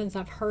benefit. Sometimes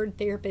I've heard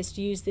therapists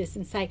use this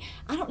and say,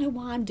 I don't know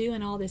why I'm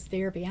doing all this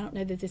therapy. I don't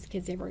know that this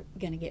kid's ever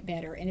going to get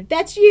better. And if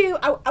that's you,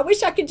 I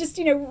wish I could just,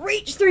 you know,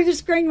 reach through the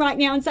screen right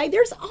now and say,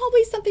 there's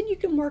always something you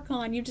can work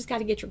on. You just got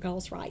to get your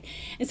goals right.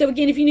 And so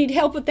again, if you need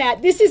help with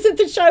that, this isn't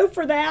the show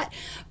for that,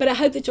 but I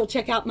hope that you'll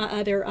check out my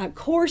other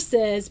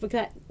courses,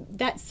 because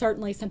that's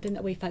certainly something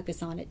that we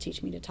focus on at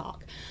Teach Me to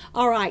Talk.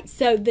 All right,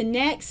 so the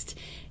next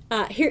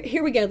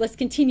here we go. Let's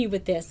continue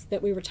with this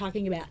that we were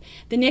talking about.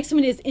 The next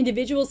one is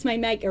individuals may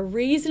make a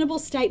reasonable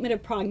statement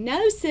of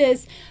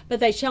prognosis, but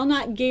they shall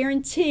not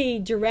guarantee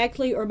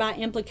directly or by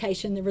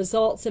implication the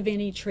results of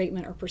any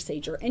treatment or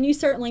procedure. And you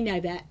certainly know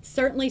that.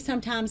 Certainly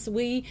sometimes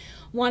we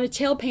want to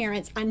tell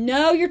parents, I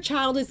know your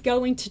child is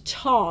going to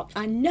talk.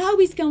 I know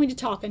he's going to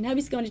talk. I know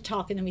he's going to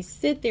talk. And then we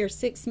sit there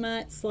 6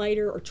 months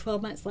later or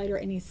 12 months later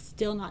and he's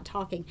still not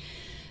talking.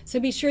 So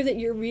be sure that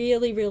you're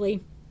really,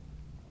 really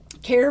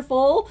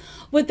careful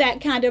with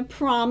that kind of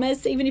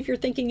promise. Even if you're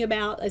thinking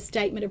about a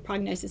statement of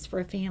prognosis for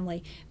a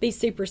family, be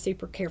super,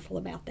 super careful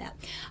about that.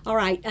 All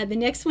right, the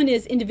next one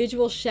is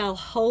individuals who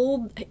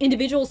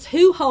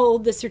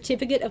hold the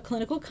certificate of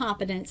clinical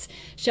competence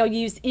shall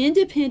use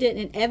independent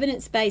and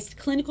evidence-based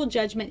clinical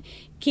judgment,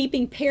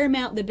 keeping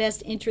paramount the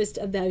best interest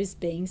of those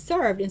being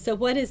served. And so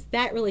what is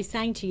that really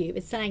saying to you?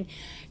 It's saying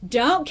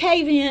don't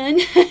cave in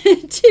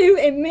to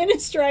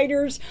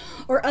administrators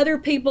or other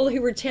people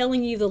who are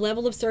telling you the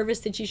level of service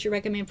that you should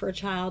recommend for a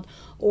child,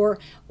 or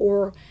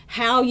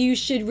how you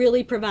should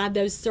really provide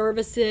those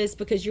services,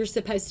 because you're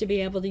supposed to be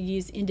able to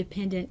use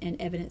independent and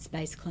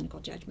evidence-based clinical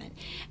judgment.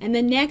 And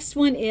the next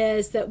one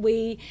is that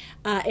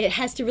it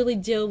has to really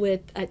deal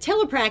with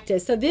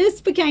telepractice. So this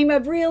became a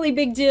really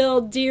big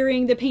deal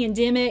during the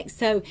pandemic.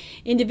 So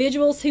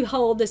individuals who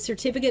hold the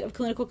certificate of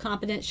clinical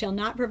competence shall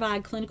not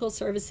provide clinical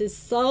services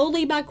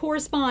solely by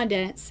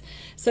correspondence.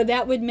 So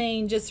that would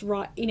mean just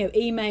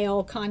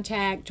email,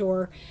 contact,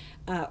 or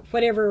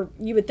whatever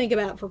you would think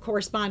about for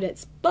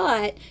correspondence,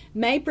 but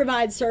may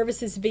provide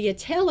services via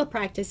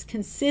telepractice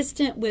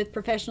consistent with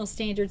professional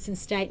standards and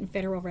state and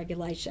federal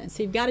regulations.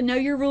 So you've got to know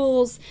your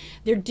rules.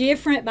 They're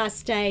different by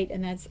state,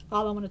 and that's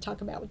all I want to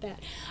talk about with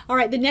that. All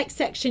right, the next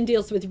section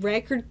deals with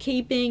record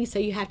keeping. So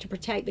you have to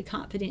protect the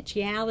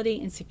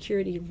confidentiality and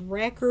security of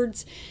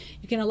records.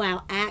 You can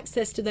allow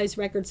access to those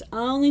records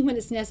only when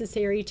it's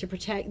necessary to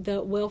protect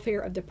the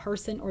welfare of the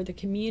person or the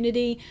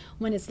community,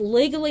 when it's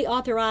legally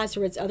authorized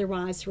or it's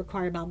otherwise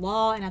required by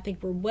law. And I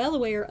think we're well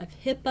aware of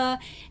HIPAA.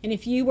 And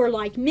if you were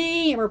like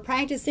me and were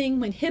practicing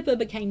when HIPAA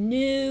became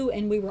new,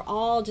 and we were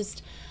all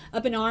just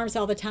up in arms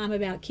all the time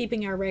about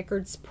keeping our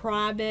records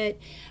private,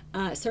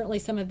 certainly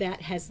some of that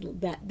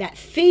that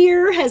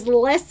fear has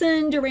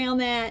lessened around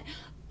that.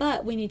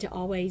 But we need to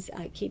always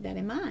keep that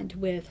in mind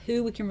with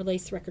who we can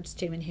release records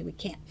to and who we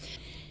can't.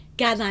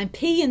 Guideline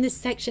P in this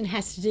section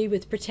has to do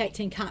with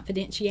protecting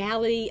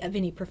confidentiality of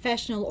any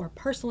professional or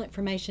personal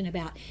information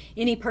about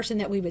any person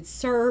that we would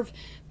serve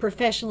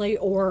professionally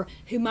or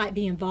who might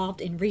be involved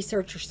in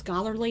research or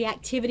scholarly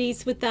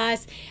activities with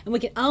us. And we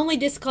can only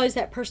disclose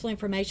that personal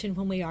information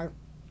when we are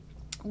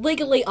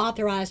legally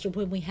authorized or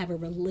when we have a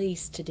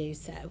release to do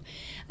so.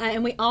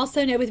 And we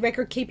also know with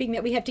record keeping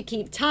that we have to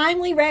keep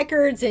timely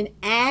records and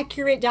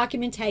accurate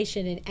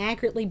documentation and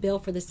accurately bill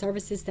for the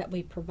services that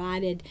we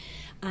provided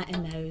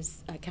and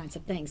those kinds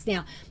of things.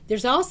 Now,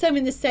 there's also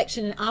in this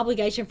section an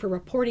obligation for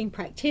reporting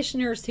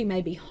practitioners who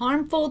may be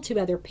harmful to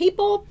other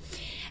people.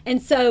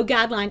 And so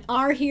Guideline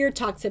R here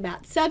talks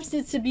about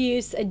substance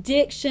abuse,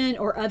 addiction,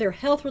 or other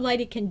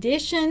health-related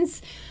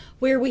conditions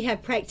where we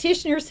have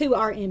practitioners who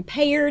are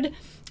impaired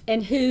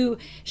and who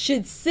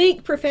should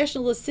seek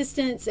professional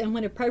assistance and,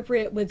 when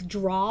appropriate,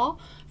 withdraw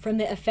from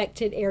the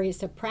affected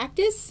areas of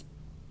practice.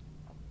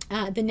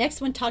 The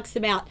next one talks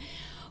about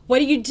what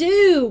do you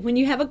do when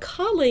you have a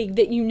colleague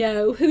that you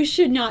know who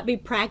should not be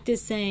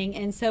practicing.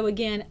 And so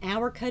again,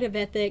 our code of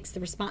ethics, the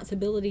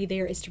responsibility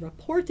there is to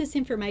report this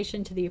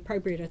information to the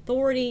appropriate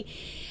authority.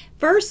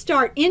 First,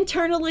 start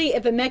internally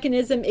if a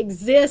mechanism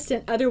exists,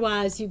 and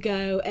otherwise you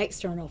go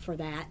external for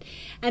that.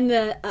 And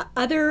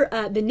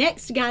the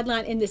next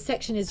guideline in this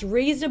section is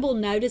reasonable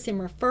notice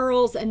and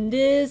referrals, and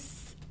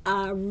this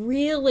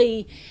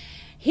really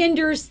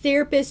hinders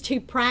therapists who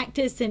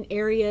practice in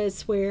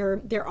areas where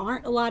there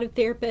aren't a lot of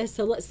therapists.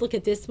 So let's look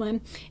at this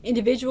one.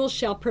 Individuals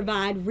shall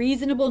provide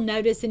reasonable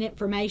notice and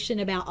information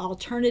about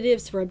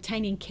alternatives for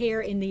obtaining care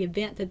in the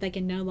event that they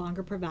can no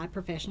longer provide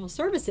professional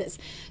services.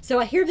 So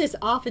I hear this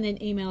often in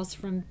emails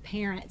from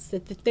parents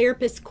that the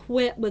therapist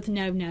quit with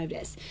no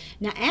notice.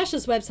 Now,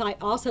 ASHA's website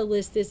also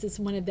lists this as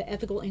one of the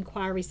ethical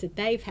inquiries that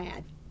they've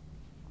had.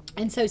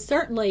 And so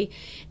certainly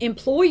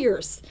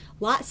employers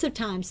lots of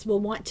times will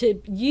want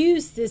to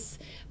use this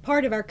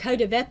part of our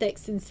code of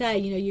ethics and say,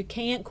 you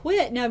can't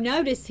quit no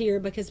notice here,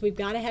 because we've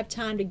got to have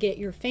time to get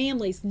your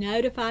families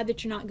notified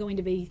that you're not going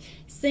to be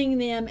seeing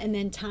them, and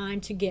then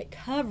time to get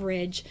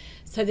coverage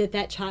so that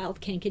that child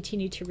can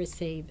continue to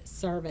receive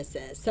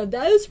services. So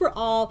those were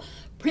all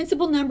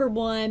principle number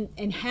one,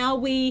 and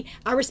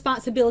our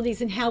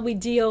responsibilities and how we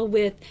deal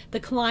with the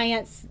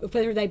clients,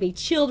 whether they be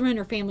children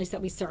or families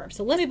that we serve.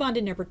 So let's move on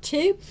to number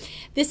two.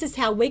 This is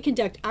how we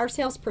conduct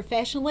ourselves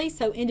professionally.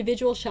 So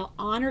individuals shall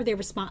honor their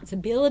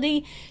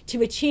responsibility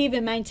to achieve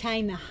and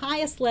maintain the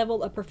highest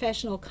level of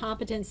professional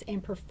competence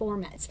and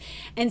performance.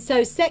 And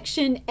so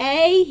section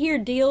A here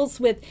deals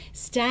with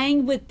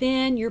staying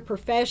within your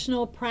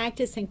professional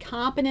practice and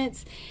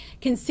competence,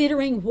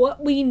 considering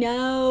what we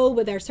know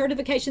with our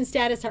certification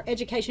status, our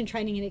education,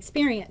 training, and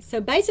experience.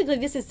 So basically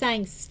this is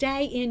saying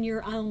stay in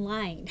your own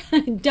lane.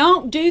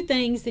 Don't do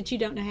things that you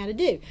don't know how to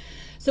do.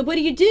 So what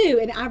do you do?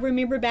 And I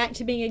remember back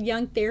to being a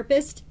young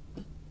therapist,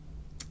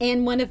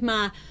 and one of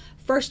my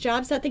first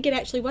jobs, I think it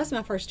actually was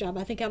my first job,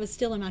 I think I was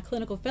still in my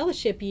clinical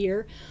fellowship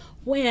year,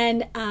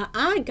 when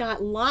I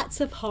got lots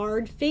of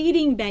hard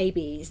feeding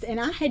babies. And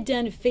I had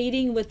done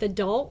feeding with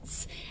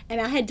adults, and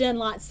I had done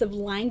lots of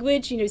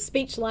language,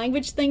 speech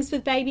language things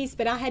with babies,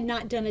 but I had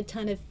not done a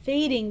ton of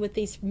feeding with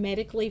these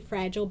medically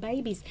fragile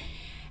babies.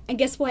 And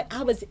guess what?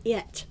 I was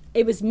it.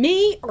 It was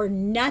me or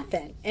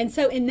nothing. And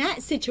so in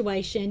that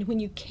situation, when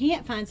you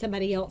can't find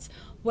somebody else,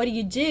 what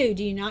do?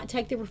 Do you not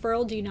take the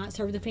referral? Do you not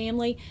serve the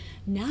family?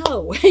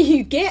 No,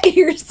 you get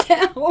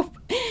yourself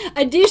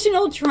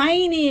additional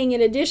training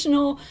and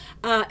additional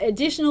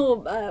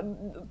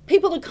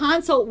people to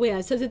consult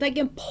with so that they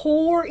can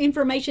pour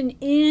information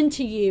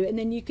into you, and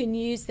then you can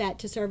use that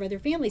to serve other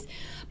families.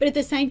 But at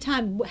the same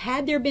time,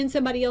 had there been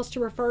somebody else to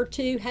refer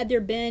to, had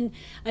there been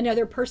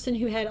another person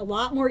who had a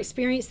lot more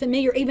experience than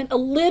me, or even a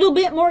little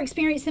bit more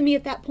experience than me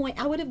at that point,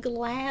 I would have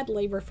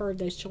gladly referred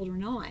those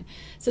children on.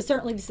 So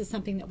certainly this is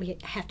something that we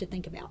have to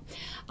think about.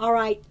 All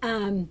right.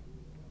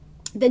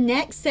 The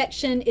next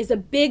section is a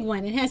big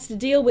one. It has to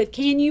deal with,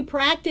 can you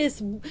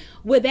practice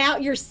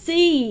without your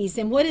C's?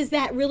 And what does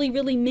that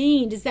really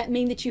mean? Does that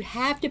mean that you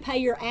have to pay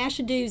your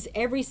ASHA dues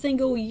every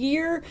single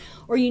year,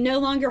 or you no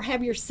longer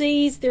have your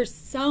C's? There's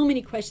so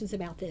many questions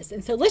about this.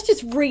 And so let's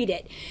just read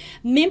it.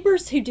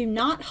 Members who do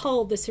not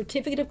hold the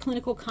Certificate of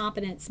Clinical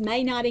Competence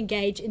may not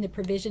engage in the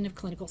provision of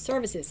clinical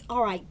services.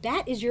 All right,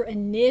 that is your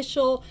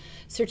initial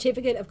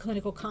Certificate of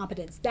Clinical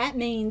Competence. That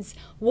means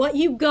what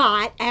you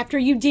got after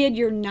you did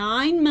your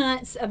 9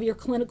 months of your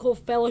clinical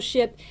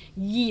fellowship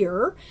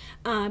year,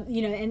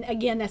 and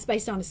again, that's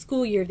based on a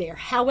school year there.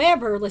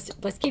 However, let's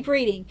keep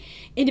reading.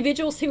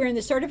 Individuals who are in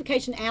the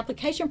certification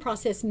application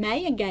process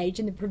may engage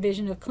in the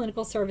provision of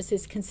clinical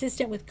services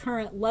consistent with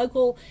current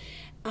local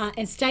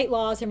and state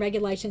laws and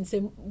regulations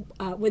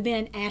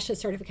within ASHA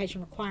certification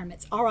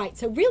requirements. All right,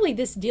 so really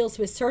this deals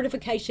with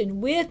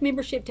certification with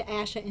membership to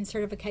ASHA and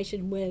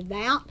certification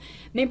without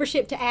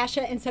membership to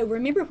ASHA. And so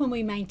remember, when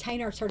we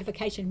maintain our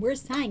certification, we're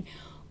saying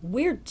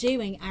we're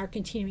doing our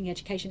continuing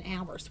education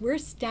hours. We're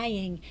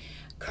staying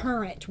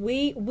current.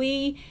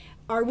 We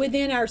are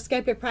within our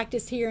scope of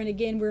practice here, and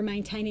again, we're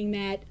maintaining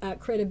that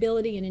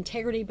credibility and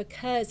integrity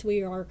because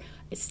we are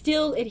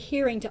still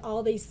adhering to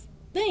all these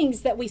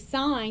things that we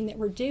sign that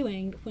we're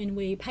doing when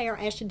we pay our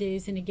ASHA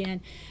dues and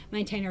again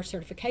maintain our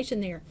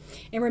certification there.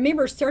 And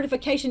remember,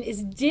 certification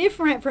is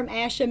different from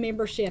ASHA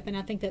membership, and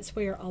I think that's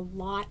where a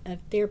lot of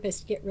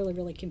therapists get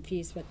really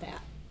confused with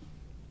that.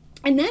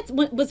 And that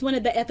was one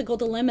of the ethical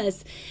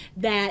dilemmas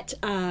that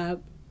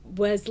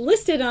was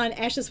listed on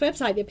ASHA's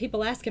website that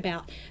people ask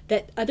about,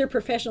 that other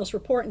professionals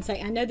report and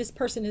say, I know this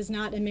person is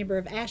not a member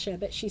of ASHA,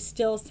 but she's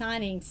still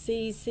signing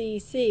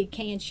CCC.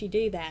 Can she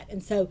do that?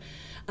 And so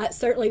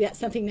certainly that's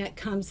something that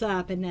comes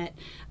up and that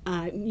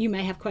you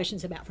may have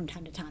questions about from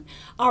time to time.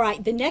 All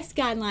right, the next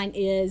guideline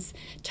is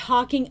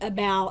talking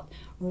about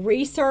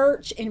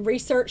research, and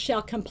research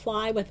shall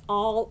comply with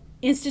all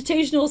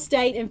institutional,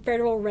 state, and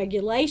federal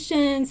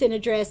regulations and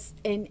address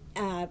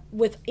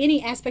with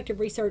any aspect of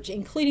research,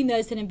 including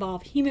those that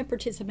involve human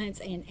participants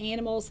and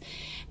animals.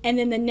 And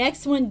then the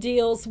next one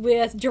deals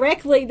with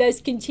directly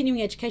those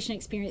continuing education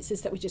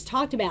experiences that we just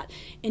talked about.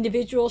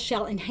 Individuals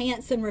shall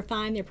enhance and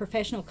refine their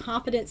professional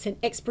competence and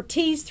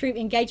expertise through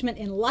engagement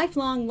in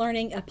lifelong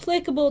learning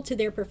applicable to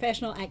their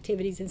professional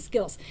activities and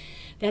skills.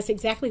 That's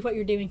exactly what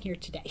you're doing here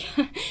today.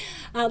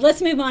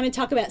 Let's move on and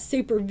talk about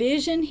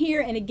supervision here.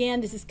 And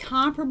again, this is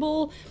comparable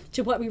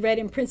to what we read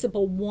in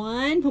Principle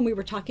 1 when we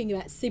were talking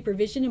about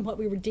supervision and what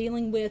we were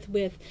dealing with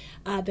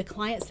the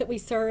clients that we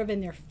serve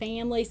and their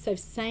families. So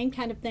same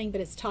kind of thing,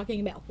 but it's talking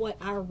about what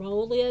our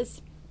role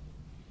is.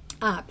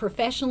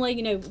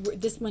 Professionally,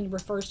 this one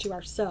refers to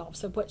ourselves.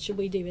 So what should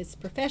we do as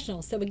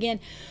professionals? So again,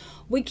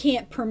 we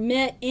can't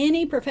permit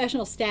any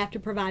professional staff to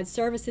provide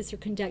services or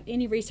conduct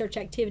any research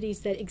activities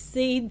that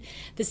exceed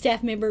the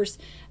staff member's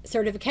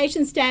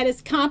certification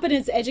status,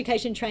 competence,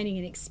 education, training,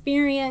 and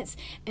experience.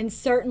 And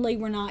certainly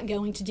we're not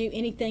going to do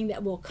anything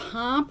that will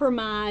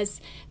compromise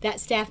that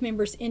staff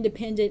member's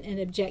independent and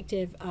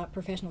objective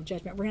professional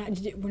judgment.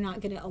 We're not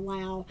going to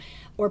allow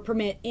or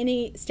permit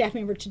any staff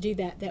member to do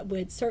that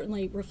would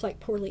certainly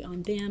reflect poorly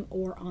on them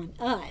or on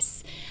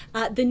us.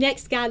 The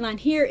next guideline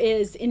here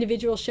is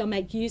individuals shall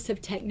make use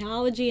of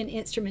technology and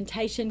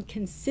instrumentation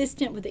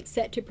consistent with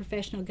accepted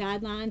professional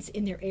guidelines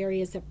in their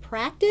areas of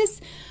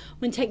practice.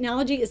 When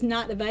technology is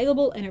not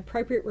available, an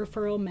appropriate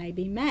referral may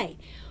be made.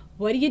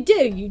 What do?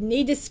 You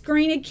need to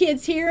screen a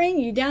kid's hearing.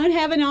 You don't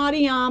have an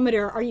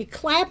audiometer. Are you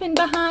clapping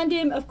behind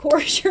him? Of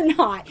course you're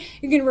not.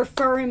 You're going to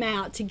refer him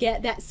out to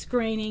get that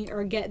screening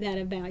or get that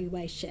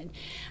evaluation.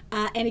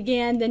 And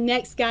again, the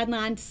next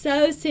guideline,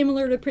 so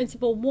similar to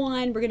Principle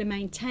 1, we're going to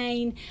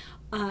maintain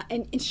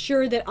and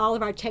ensure that all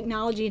of our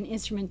technology and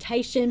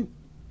instrumentation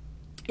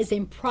is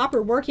in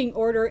proper working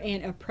order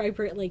and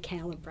appropriately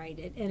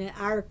calibrated. And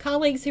our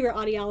colleagues who are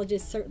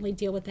audiologists certainly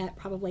deal with that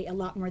probably a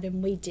lot more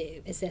than we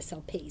do as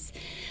SLPs.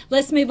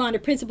 Let's move on to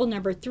principle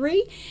number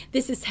 3.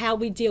 This is how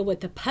we deal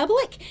with the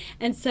public.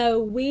 And so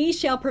we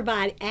shall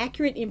provide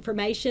accurate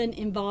information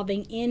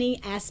involving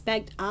any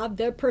aspect of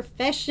the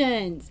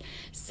professions.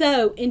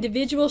 So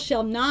individuals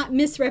shall not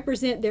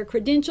misrepresent their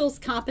credentials,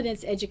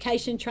 competence,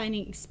 education,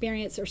 training,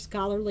 experience, or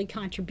scholarly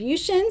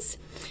contributions.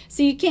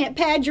 So you can't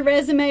pad your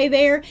resume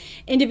there.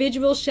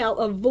 Individuals shall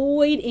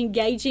avoid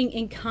engaging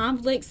in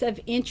conflicts of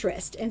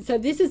interest. And so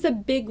this is a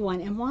big one.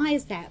 And why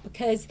is that?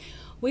 Because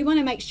we want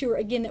to make sure,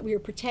 again, that we are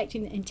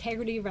protecting the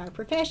integrity of our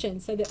profession,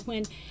 so that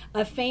when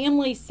a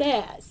family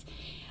says,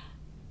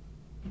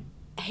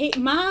 hey,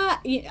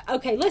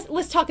 okay,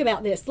 let's talk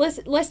about this.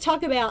 Let's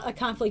talk about a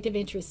conflict of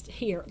interest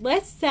here.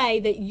 Let's say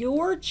that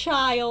your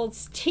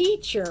child's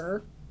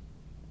teacher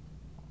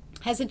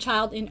has a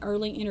child in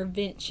early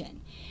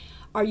intervention.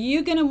 Are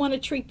you going to want to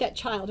treat that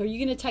child? Are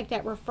you going to take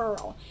that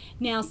referral?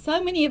 Now,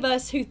 so many of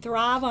us who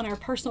thrive on our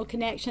personal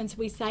connections,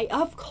 we say,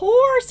 of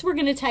course we're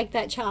going to take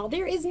that child.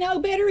 There is no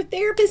better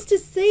therapist to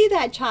see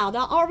that child.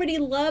 I already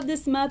love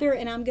this mother,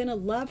 and I'm going to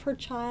love her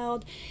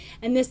child,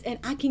 and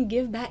I can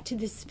give back to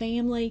this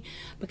family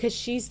because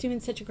she's doing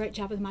such a great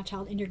job with my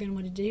child, and you're going to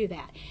want to do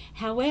that.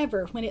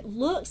 However, when it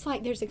looks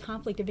like there's a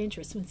conflict of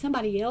interest, when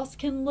somebody else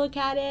can look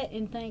at it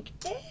and think,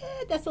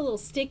 that's a little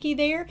sticky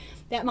there,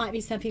 that might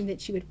be something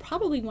that you would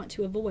probably want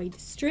to avoid,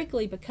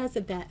 strictly because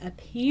of that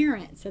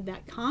appearance of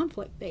that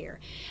conflict there.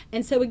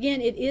 And so again,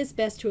 it is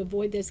best to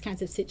avoid those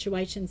kinds of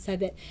situations, so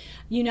that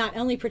you not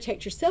only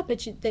protect yourself,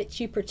 but that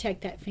you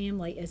protect that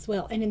family as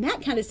well. And in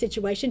that kind of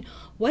situation,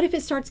 what if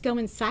it starts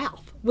going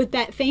south with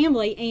that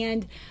family,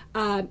 and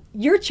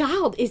your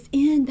child is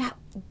in that,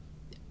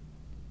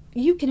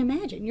 you can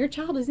imagine your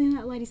child is in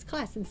that lady's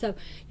class. And so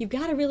you've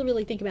got to really,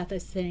 really think about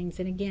those things,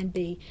 and again,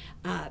 be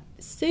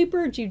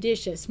super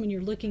judicious when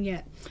you're looking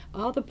at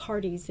all the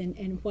parties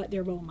and what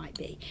their role might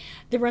be.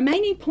 The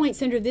remaining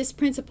points under this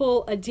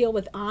principle deal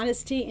with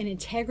honesty and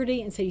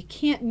integrity, and so you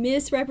can't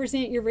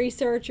misrepresent your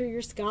research or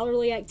your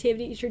scholarly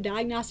activities, your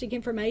diagnostic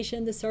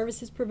information, the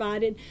services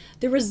provided,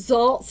 the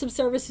results of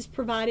services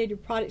provided, your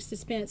products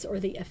dispensed, or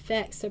the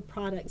effects of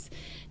products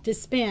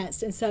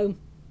dispensed. And so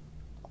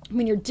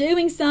when you're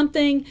doing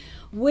something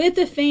with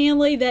a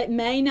family that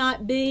may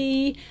not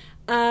be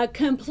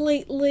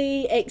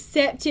completely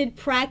accepted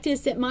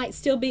practice, it might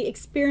still be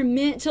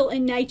experimental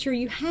in nature,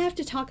 you have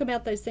to talk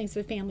about those things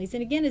with families.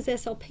 And again, as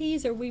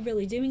SLPs, are we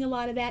really doing a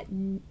lot of that?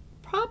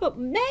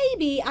 Probably,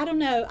 maybe, I don't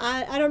know.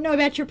 I don't know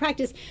about your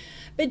practice,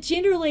 but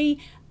generally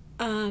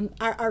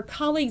our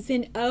colleagues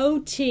in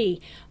OT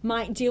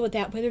might deal with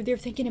that, whether they're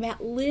thinking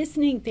about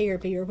listening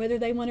therapy, or whether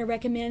they want to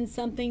recommend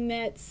something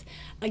that's,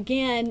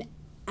 again,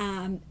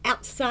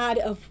 outside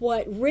of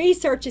what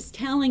research is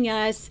telling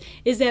us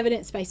is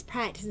evidence-based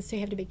practice, and so you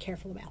have to be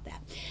careful about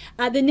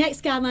that. The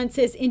next guideline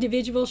says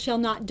individuals shall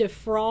not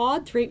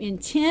defraud through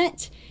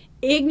intent,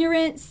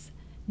 ignorance,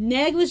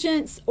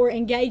 negligence, or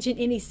engage in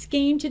any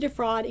scheme to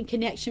defraud in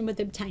connection with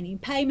obtaining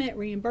payment,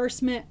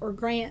 reimbursement, or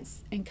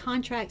grants and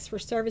contracts for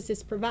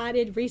services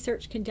provided,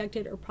 research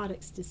conducted, or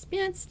products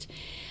dispensed.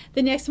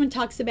 The next one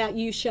talks about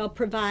you shall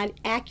provide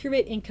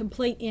accurate and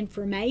complete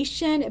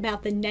information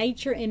about the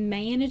nature and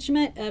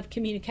management of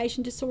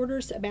communication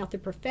disorders, about the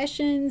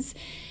professions,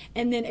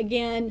 and then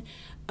again,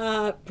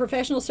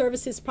 professional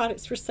services,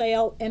 products for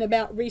sale, and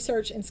about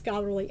research and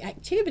scholarly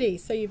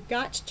activities. So you've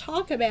got to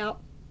talk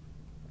about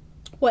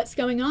what's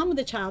going on with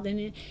the child.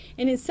 And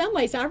in some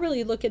ways, I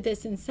really look at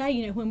this and say,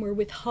 you know, when we're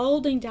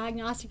withholding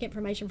diagnostic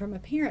information from a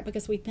parent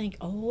because we think,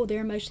 oh,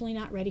 they're emotionally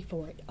not ready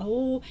for it.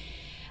 Oh,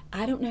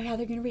 I don't know how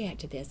they're going to react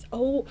to this.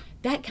 Oh,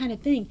 that kind of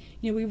thing.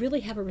 You know, we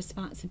really have a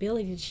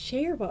responsibility to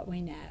share what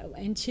we know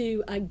and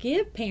to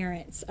give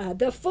parents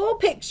the full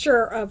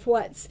picture of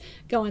what's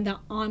going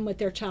on with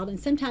their child. And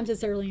sometimes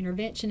as early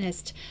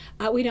interventionists,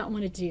 we don't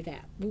want to do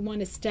that. We want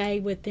to stay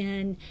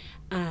within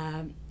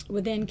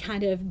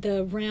kind of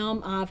the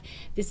realm of,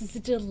 this is a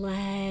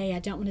delay. I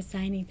don't want to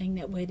say anything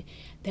that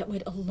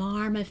would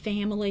alarm a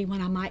family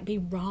when I might be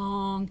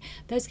wrong,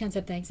 those kinds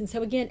of things. And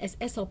so again, as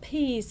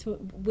SLPs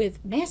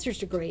with master's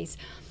degrees,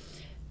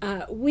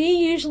 we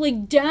usually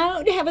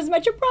don't have as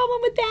much a problem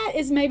with that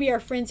as maybe our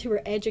friends who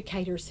are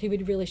educators who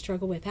would really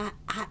struggle with,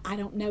 I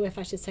don't know if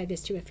I should say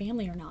this to a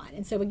family or not.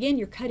 And so again,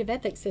 your code of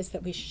ethics says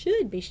that we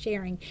should be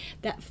sharing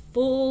that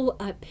full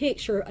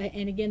picture.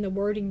 And again, the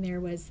wording there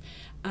was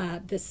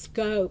the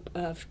scope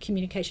of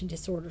communication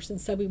disorders.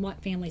 And so we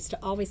want families to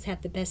always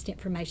have the best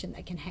information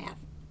they can have.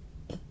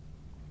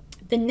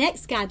 The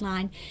next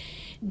guideline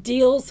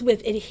deals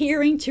with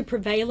adhering to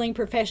prevailing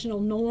professional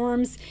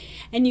norms,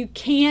 and you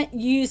can't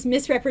use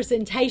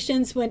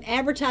misrepresentations when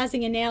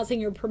advertising,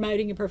 announcing, or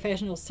promoting a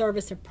professional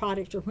service or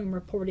product, or when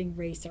reporting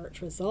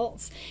research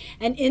results.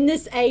 And in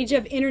this age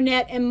of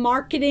internet and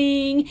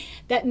marketing,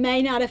 that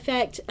may not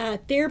affect a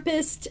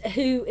therapist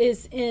who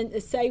is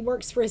in, say,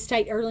 works for a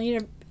state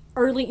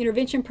early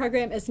intervention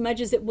program as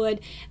much as it would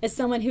as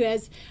someone who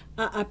has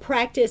a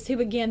practice who,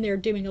 again, they're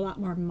doing a lot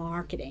more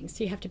marketing.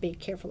 So you have to be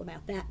careful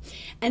about that.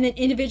 And then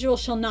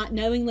individuals shall not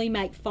knowingly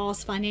make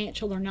false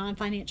financial or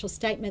non-financial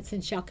statements,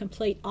 and shall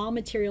complete all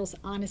materials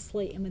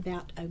honestly and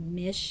without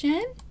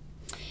omission.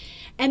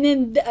 And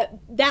then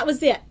that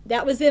was it.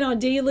 That was it on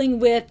dealing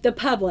with the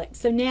public.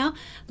 So now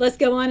let's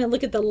go on and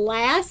look at the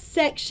last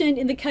section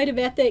in the Code of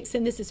Ethics,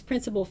 and this is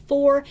Principle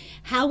 4,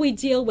 how we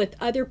deal with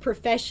other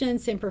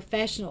professions and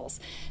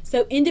professionals.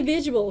 So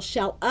individuals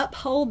shall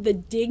uphold the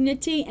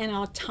dignity and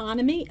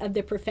autonomy of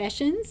the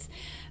professions,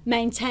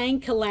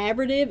 maintain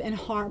collaborative and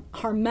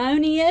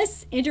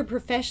harmonious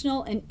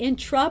interprofessional and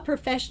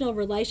intraprofessional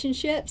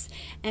relationships,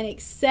 and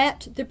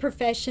accept the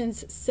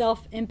profession's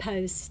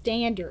self-imposed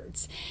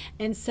standards.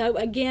 And so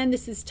again,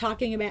 this is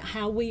talking about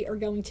how we are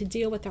going to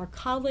deal with our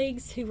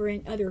colleagues who are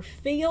in other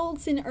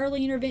fields in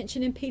early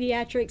intervention in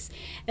pediatrics,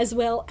 as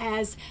well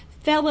as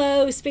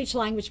fellow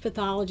speech-language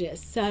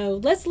pathologists. So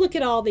let's look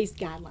at all these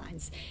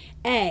guidelines.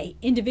 A,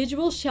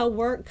 individuals shall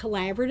work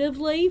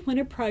collaboratively when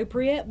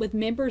appropriate with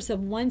members of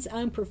one's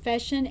own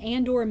profession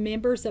and or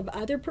members of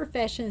other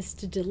professions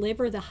to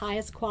deliver the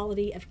highest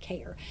quality of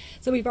care.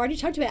 So we've already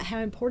talked about how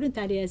important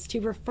that is to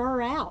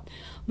refer out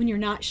when you're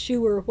not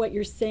sure what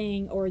you're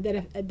seeing, or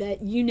that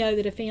you know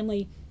that a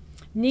family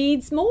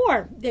needs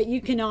more that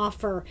you can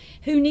offer,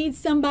 who needs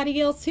somebody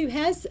else who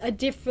has a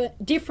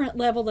different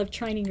level of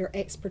training or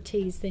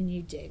expertise than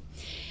you do.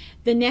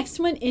 The next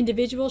one,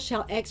 individuals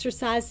shall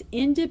exercise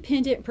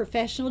independent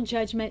professional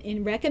judgment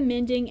in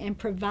recommending and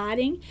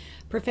providing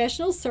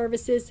professional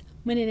services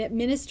when an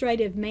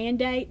administrative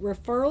mandate,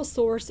 referral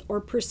source, or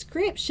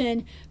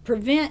prescription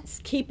prevents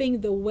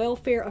keeping the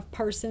welfare of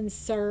persons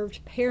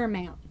served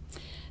paramount.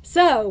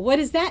 So what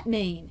does that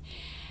mean?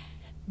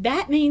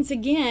 That means,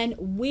 again,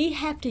 we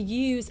have to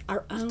use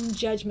our own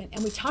judgment.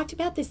 And we talked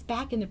about this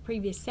back in the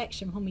previous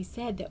section when we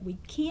said that we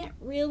can't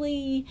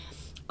really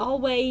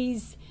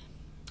always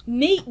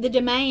meet the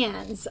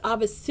demands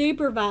of a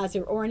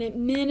supervisor or an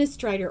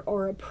administrator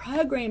or a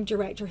program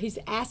director who's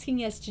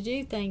asking us to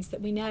do things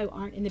that we know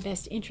aren't in the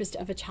best interest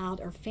of a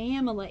child or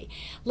family.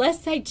 Let's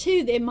say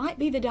too, it might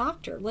be the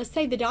doctor. Let's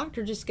say the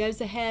doctor just goes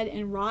ahead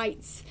and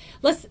writes.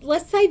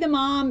 Let's say the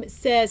mom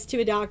says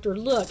to a doctor,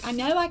 look, I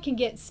know I can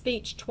get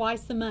speech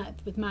twice a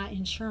month with my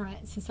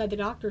insurance. And so the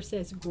doctor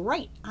says,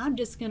 great, I'm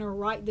just going to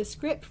write the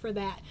script for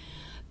that.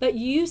 But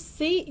you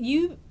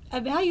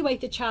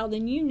evaluate the child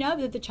and you know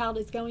that the child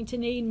is going to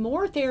need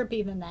more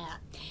therapy than that.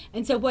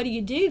 And so what do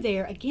you do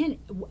there? Again,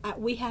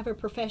 we have a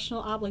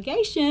professional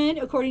obligation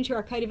according to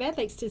our Code of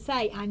Ethics to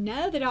say, I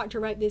know the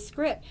doctor wrote this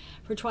script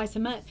for twice a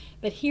month,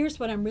 but here's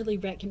what I'm really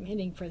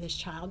recommending for this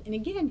child. And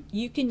again,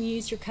 you can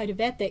use your Code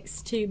of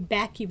Ethics to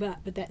back you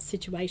up with that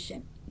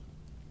situation.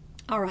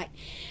 All right,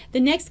 the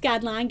next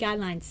guideline,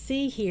 guideline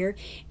C here,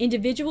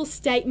 individual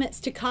statements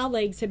to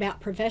colleagues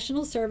about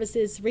professional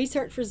services,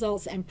 research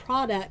results, and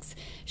products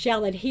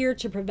shall adhere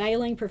to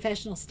prevailing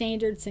professional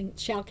standards and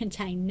shall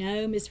contain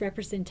no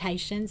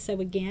misrepresentation.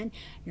 So again,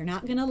 you're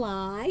not going to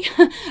lie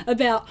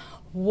about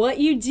what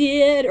you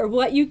did or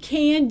what you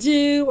can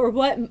do or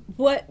what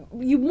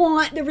you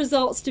want the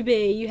results to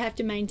be. You have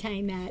to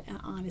maintain that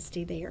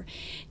honesty there.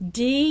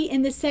 D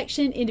in this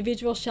section,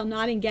 individuals shall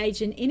not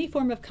engage in any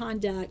form of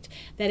conduct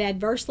that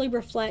adversely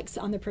reflects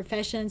on the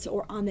professions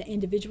or on the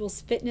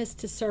individual's fitness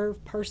to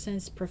serve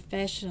persons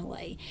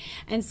professionally.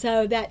 And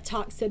so that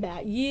talks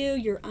about you,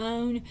 your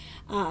own,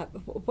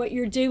 what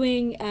you're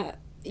doing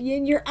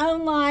in your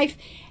own life,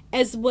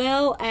 as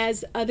well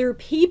as other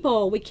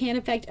people. We can't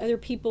affect other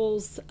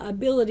people's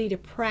ability to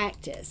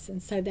practice,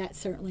 and so that's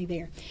certainly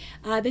there.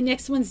 The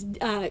next one's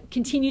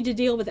continue to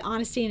deal with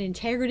honesty and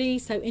integrity.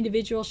 So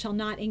individuals shall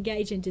not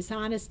engage in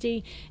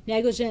dishonesty,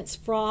 negligence,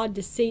 fraud,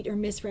 deceit, or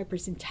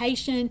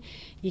misrepresentation.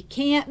 You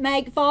can't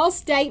make false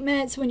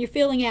statements when you're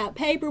filling out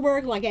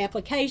paperwork like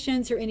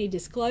applications or any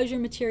disclosure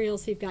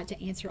materials. So you've got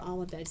to answer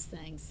all of those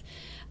things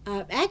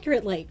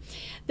accurately.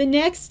 The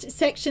next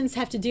sections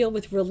have to deal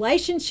with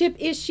relationship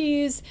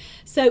issues.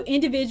 So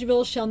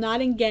individuals shall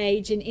not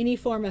engage in any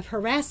form of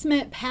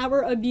harassment,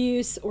 power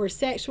abuse, or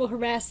sexual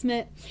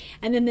harassment.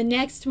 And then the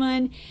next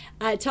one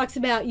talks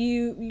about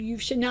you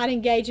should not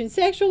engage in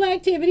sexual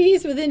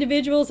activities with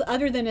individuals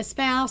other than a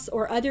spouse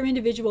or other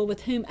individual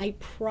with whom a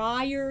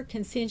prior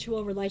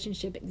consensual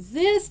relationship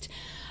exists,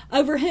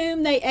 over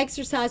whom they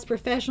exercise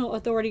professional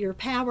authority or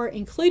power,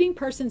 including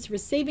persons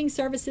receiving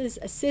services,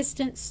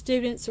 assistants,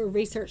 students, or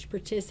research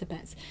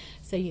participants.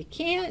 So you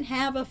can't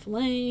have a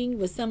fling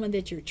with someone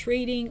that you're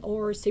treating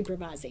or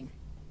supervising.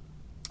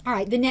 All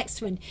right, the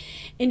next one.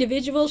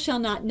 Individuals shall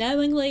not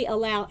knowingly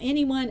allow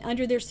anyone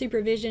under their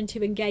supervision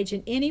to engage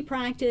in any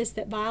practice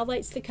that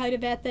violates the Code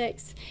of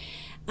Ethics.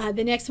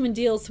 The next one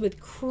deals with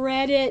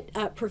credit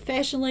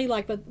professionally,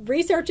 like with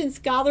research and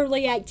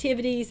scholarly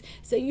activities.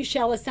 So you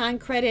shall assign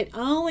credit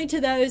only to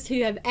those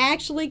who have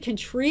actually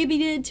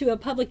contributed to a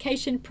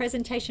publication,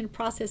 presentation,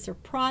 process, or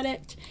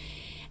product.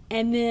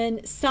 And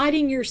then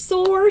citing your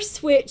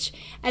source, which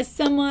as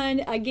someone,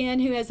 again,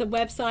 who has a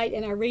website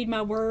and I read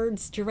my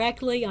words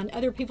directly on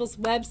other people's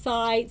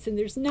websites and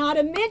there's not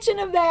a mention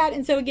of that.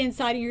 And so again,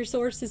 citing your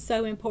source is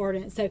so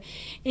important. So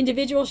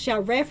individuals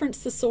shall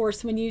reference the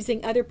source when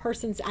using other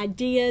person's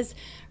ideas,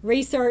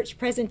 research,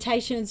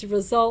 presentations,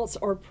 results,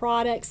 or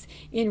products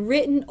in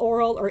written,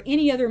 oral, or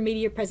any other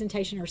media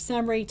presentation or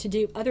summary. To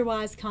do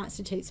otherwise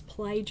constitutes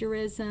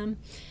plagiarism.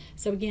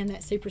 So again,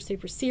 that's super,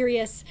 super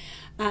serious.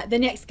 The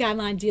next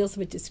guideline deals deals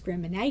with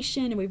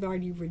discrimination, and we've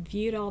already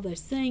reviewed all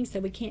those things, so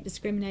we can't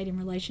discriminate in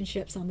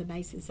relationships on the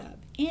basis of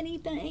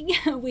anything.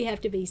 We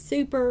have to be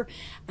super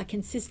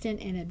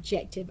consistent and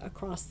objective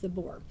across the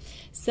board.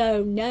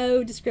 So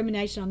no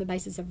discrimination on the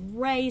basis of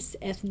race,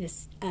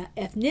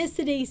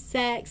 ethnicity,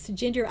 sex,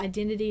 gender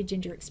identity,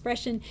 gender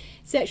expression,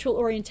 sexual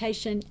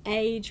orientation,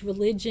 age,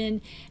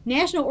 religion,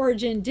 national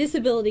origin,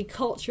 disability,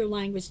 culture,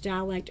 language,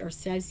 dialect, or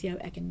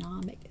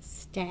socioeconomic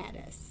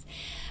status.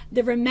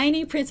 The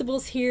remaining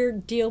principles here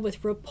deal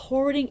with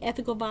reporting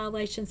ethical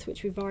violations,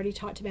 which we've already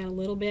talked about a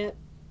little bit.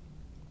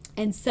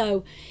 And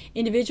so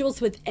individuals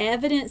with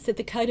evidence that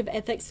the Code of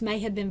Ethics may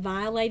have been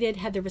violated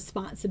have the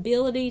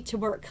responsibility to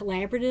work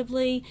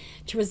collaboratively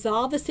to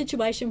resolve the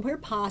situation where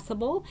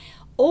possible,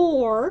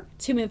 or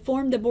to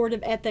inform the Board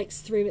of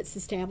Ethics through its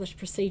established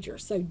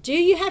procedures. So do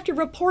you have to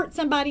report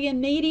somebody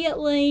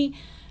immediately?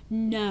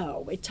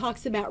 No, it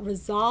talks about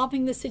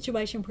resolving the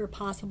situation where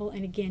possible,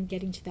 and again,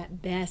 getting to that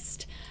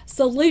best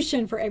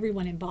solution for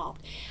everyone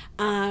involved.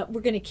 We're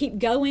going to keep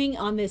going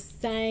on this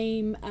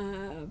same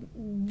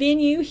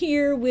venue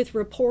here with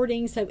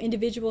reporting. So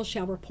individuals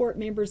shall report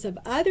members of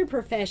other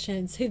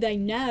professions who they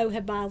know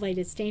have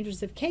violated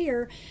standards of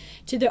care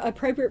to the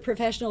appropriate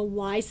professional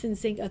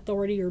licensing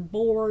authority or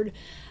board,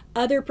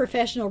 other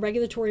professional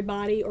regulatory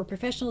body, or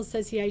professional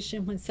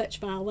association when such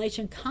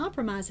violation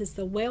compromises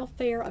the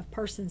welfare of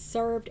persons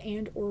served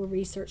and or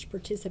research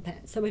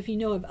participants. So if you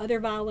know of other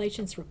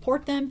violations,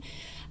 report them.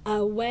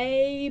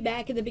 Way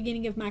back at the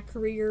beginning of my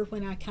career,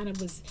 when I kind of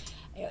was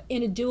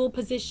in a dual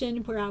position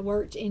where I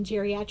worked in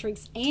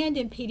geriatrics and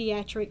in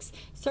pediatrics,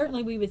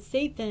 certainly we would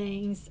see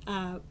things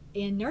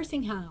in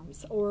nursing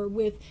homes or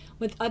with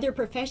other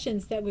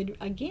professions that would,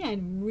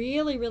 again,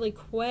 really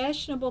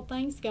questionable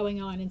things going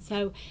on. And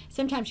so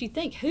sometimes you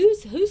think,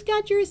 who's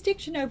got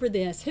jurisdiction over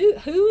this? Who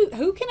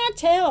can I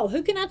tell?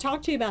 Who can I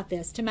talk to about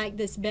this to make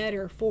this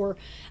better for,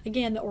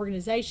 again, the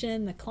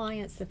organization, the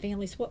clients, the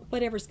families,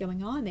 whatever's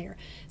going on there?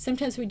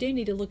 Sometimes we do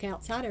need to look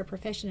outside our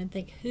profession and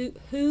think,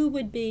 who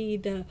would be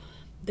the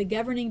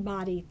governing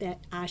body that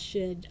I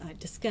should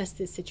discuss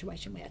this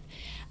situation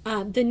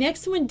with. The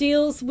next one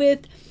deals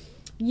with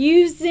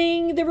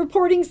using the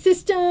reporting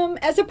system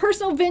as a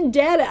personal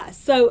vendetta.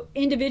 So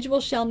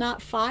individuals shall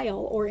not file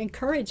or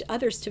encourage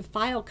others to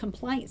file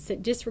complaints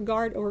that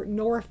disregard or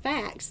ignore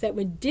facts that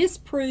would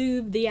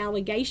disprove the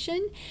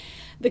allegation.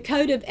 The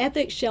Code of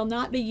Ethics shall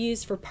not be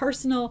used for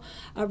personal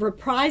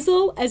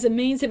reprisal as a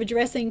means of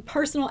addressing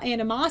personal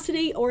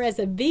animosity or as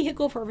a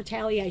vehicle for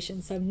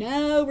retaliation. So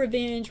no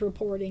revenge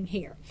reporting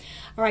here.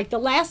 All right, the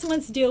last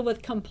ones deal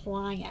with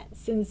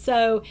compliance. And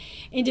so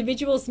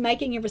individuals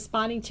making and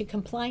responding to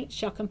complaints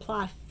shall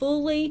comply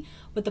fully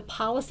with the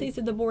policies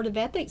of the Board of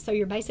Ethics. So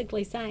you're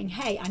basically saying,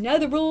 hey, I know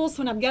the rules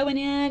when I'm going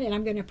in, and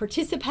I'm going to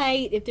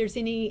participate if there's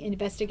any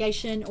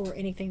investigation or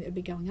anything that would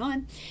be going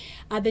on.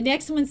 The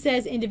next one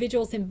says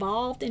individuals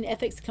involved in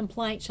ethics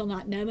complaints shall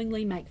not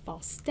knowingly make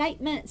false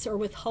statements or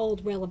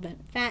withhold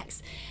relevant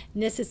facts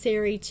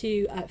necessary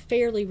to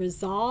fairly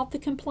resolve the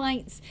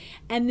complaints.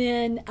 And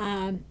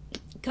then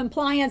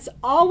compliance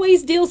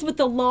always deals with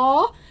the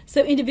law,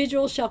 so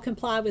individuals shall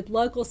comply with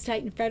local,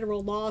 state, and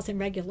federal laws and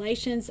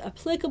regulations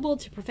applicable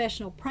to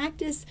professional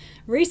practice,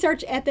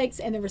 research ethics,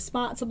 and the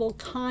responsible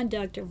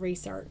conduct of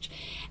research.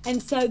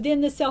 And so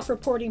then the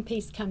self-reporting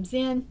piece comes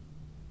in.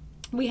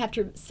 We have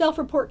to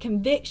self-report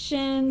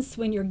convictions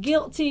when you're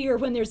guilty or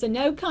when there's a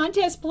no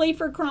contest plea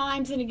for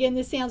crimes. And again,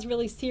 this sounds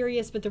really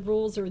serious, but the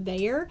rules are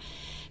there.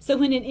 So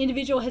when an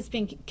individual has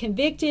been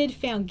convicted,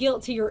 found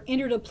guilty, or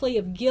entered a plea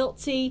of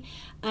guilty,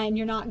 and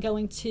you're not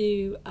going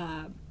to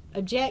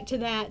object to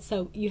that,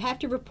 so you have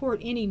to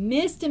report any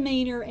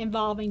misdemeanor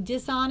involving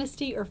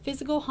dishonesty or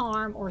physical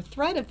harm or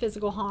threat of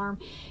physical harm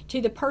to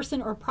the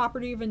person or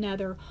property of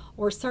another,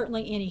 or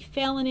certainly any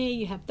felony.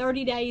 You have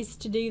 30 days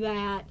to do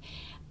that.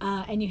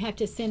 And you have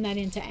to send that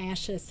into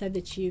ASHA so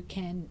that you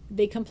can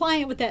be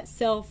compliant with that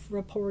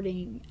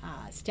self-reporting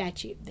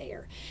statute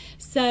there.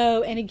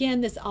 So, and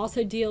again, this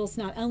also deals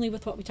not only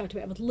with what we talked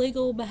about with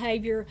legal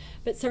behavior,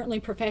 but certainly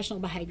professional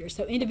behavior.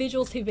 So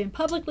individuals who've been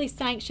publicly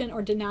sanctioned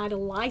or denied a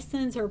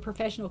license or a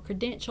professional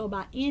credential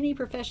by any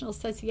professional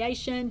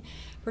association,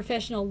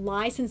 professional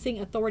licensing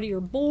authority or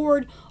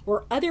board,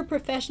 or other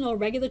professional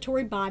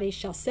regulatory body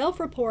shall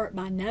self-report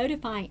by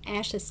notifying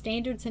ASHA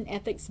Standards and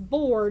Ethics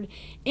Board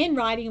in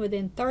writing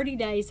within 30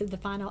 days of the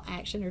final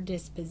action or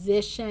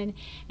disposition.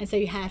 And so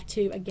you have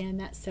to, again,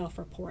 that's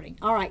self-reporting.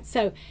 All right,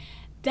 so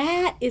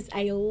that is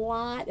a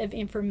lot of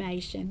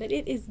information, but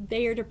it is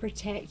there to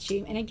protect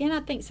you. And again, I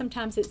think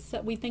sometimes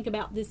we think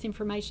about this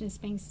information as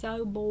being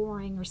so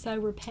boring or so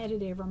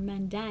repetitive or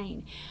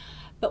mundane.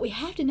 But we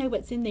have to know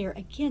what's in there,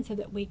 again, so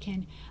that we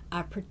can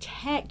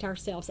protect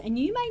ourselves. And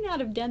you may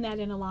not have done that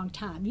in a long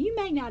time. You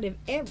may not have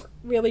ever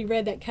really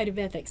read that Code of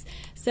Ethics.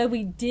 So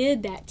we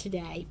did that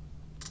today.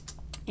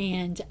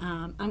 And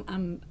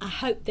I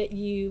hope that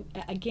you,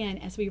 again,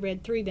 as we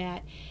read through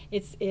that,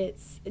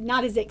 it's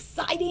not as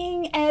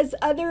exciting as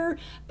other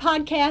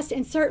podcasts,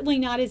 and certainly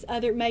not as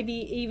maybe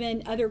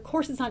even other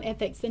courses on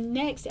ethics. The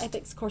next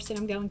ethics course that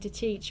I'm going to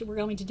teach, we're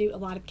going to do a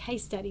lot of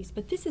case studies,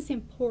 but this is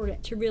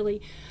important to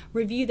really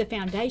review the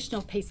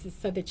foundational pieces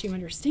so that you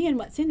understand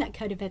what's in that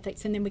code of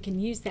ethics, and then we can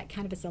use that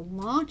kind of as a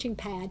launching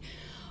pad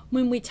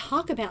when we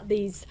talk about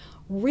these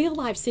real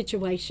life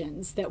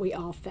situations that we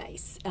all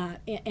face.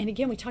 And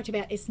again, we talked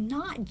about it's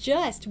not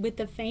just with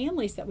the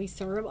families that we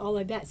serve,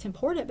 although that's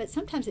important, but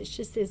sometimes it's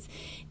just this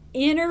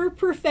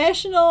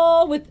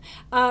interprofessional with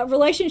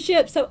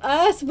relationships. So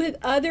us with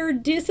other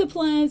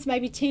disciplines,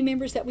 maybe team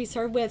members that we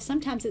serve with.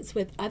 Sometimes it's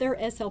with other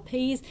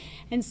SLPs,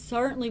 and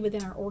certainly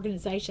within our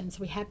organizations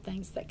we have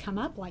things that come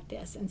up like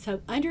this. And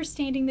so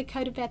understanding the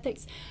code of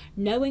ethics,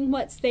 knowing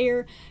what's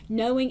there,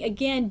 knowing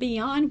again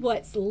beyond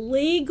what's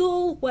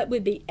legal, what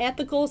would be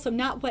ethical. So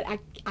not what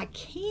I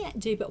can't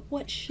do, but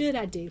what should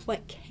I do?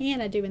 What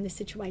can I do in this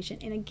situation?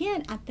 And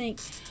again, I think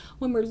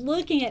when we're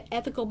looking at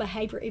ethical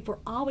behavior, if we're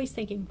always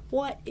thinking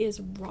what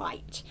is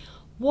right,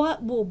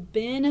 what will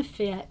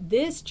benefit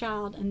this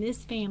child and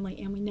this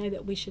family, and we know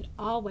that we should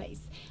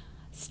always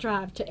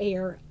strive to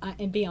err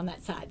and be on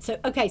that side. So,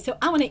 okay, so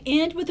I want to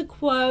end with a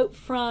quote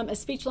from a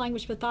speech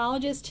language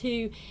pathologist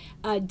who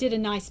did a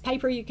nice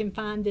paper. You can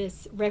find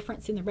this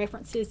reference in the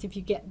references if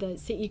you get the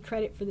CE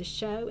credit for the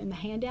show in the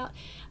handout.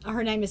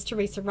 Her name is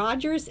Teresa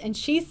Rogers, and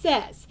she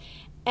says,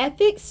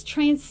 ethics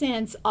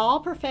transcends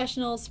all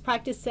professionals,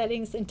 practice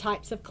settings, and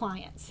types of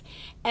clients.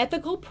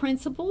 Ethical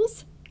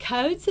principles,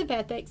 codes of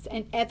ethics,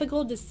 and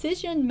ethical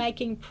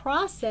decision-making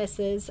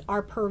processes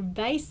are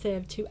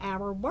pervasive to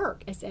our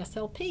work as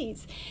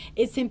SLPs.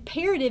 It's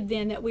imperative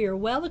then that we are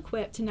well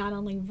equipped to not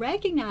only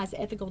recognize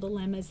ethical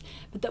dilemmas,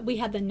 but that we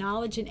have the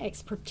knowledge and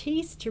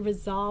expertise to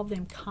resolve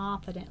them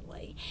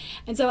confidently.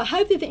 And so I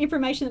hope that the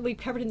information that we've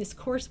covered in this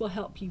course will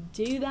help you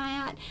do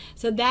that.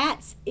 So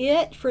that's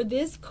it for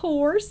this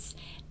course,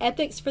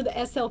 Ethics for the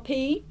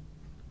SLP.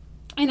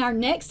 And our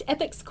next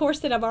ethics course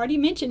that I've already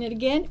mentioned, and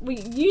again, we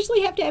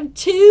usually have to have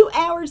 2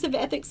 hours of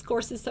ethics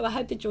courses, so I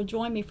hope that you'll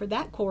join me for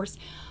that course.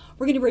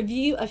 We're going to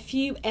review a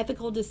few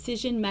ethical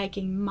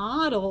decision-making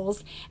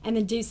models and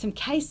then do some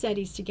case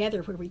studies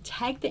together where we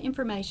take the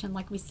information,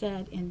 like we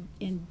said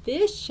in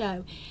this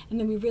show, and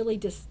then we really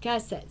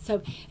discuss it.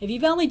 So if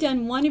you've only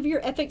done one of your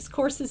ethics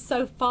courses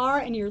so far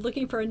and you're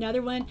looking for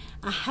another one,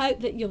 I hope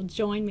that you'll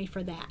join me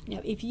for that.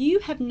 Now, if you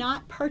have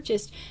not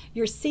purchased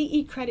your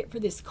CE credit for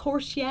this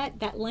course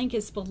yet, that link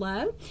is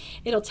below.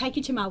 It'll take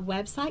you to my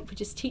website, which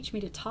is Teach Me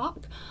to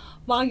Talk.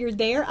 While you're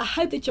there, I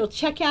hope that you'll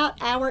check out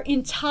our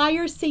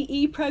entire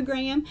CE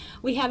program.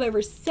 We have over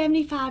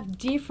 75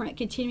 different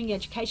continuing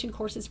education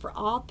courses for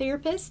all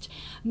therapists.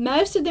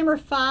 Most of them are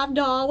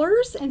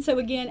 $5, and so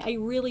again, a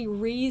really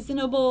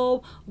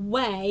reasonable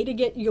way to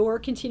get your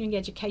continuing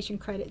education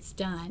credits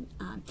done.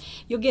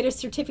 You'll get a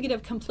certificate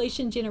of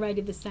completion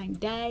generated the same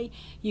day.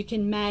 You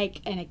can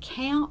make an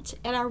account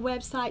at our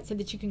website so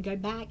that you can go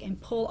back and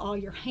pull all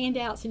your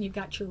handouts, and you've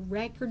got your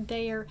record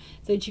there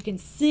so that you can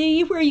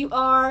see where you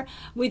are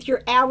with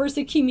your hours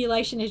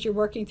accumulation as you're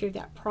working through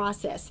that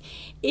process.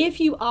 If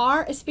you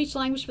are a speech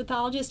language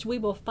pathologist, we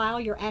will file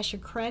your ASHA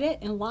credit,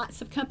 and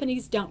lots of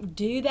companies don't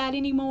do that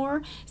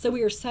anymore, so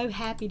we are so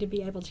happy to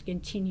be able to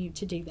continue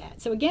to do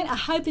that. So again, I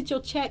hope that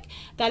you'll check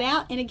that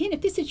out, and again,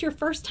 if this is your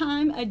first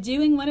time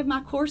doing one of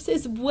my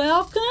courses,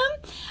 welcome.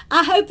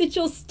 I hope that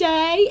you'll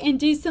stay and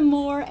do some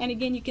more, and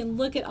again, you can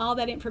look at all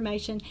that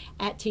information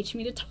at Teach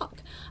Me to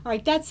Talk. All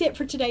right, that's it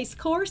for today's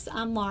course.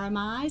 I'm Laura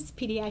Mize,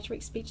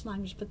 pediatric speech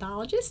language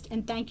pathologist,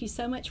 and thank you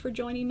so much for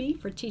joining me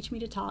for Teach Me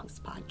to Talk's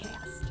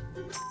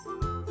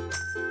podcast.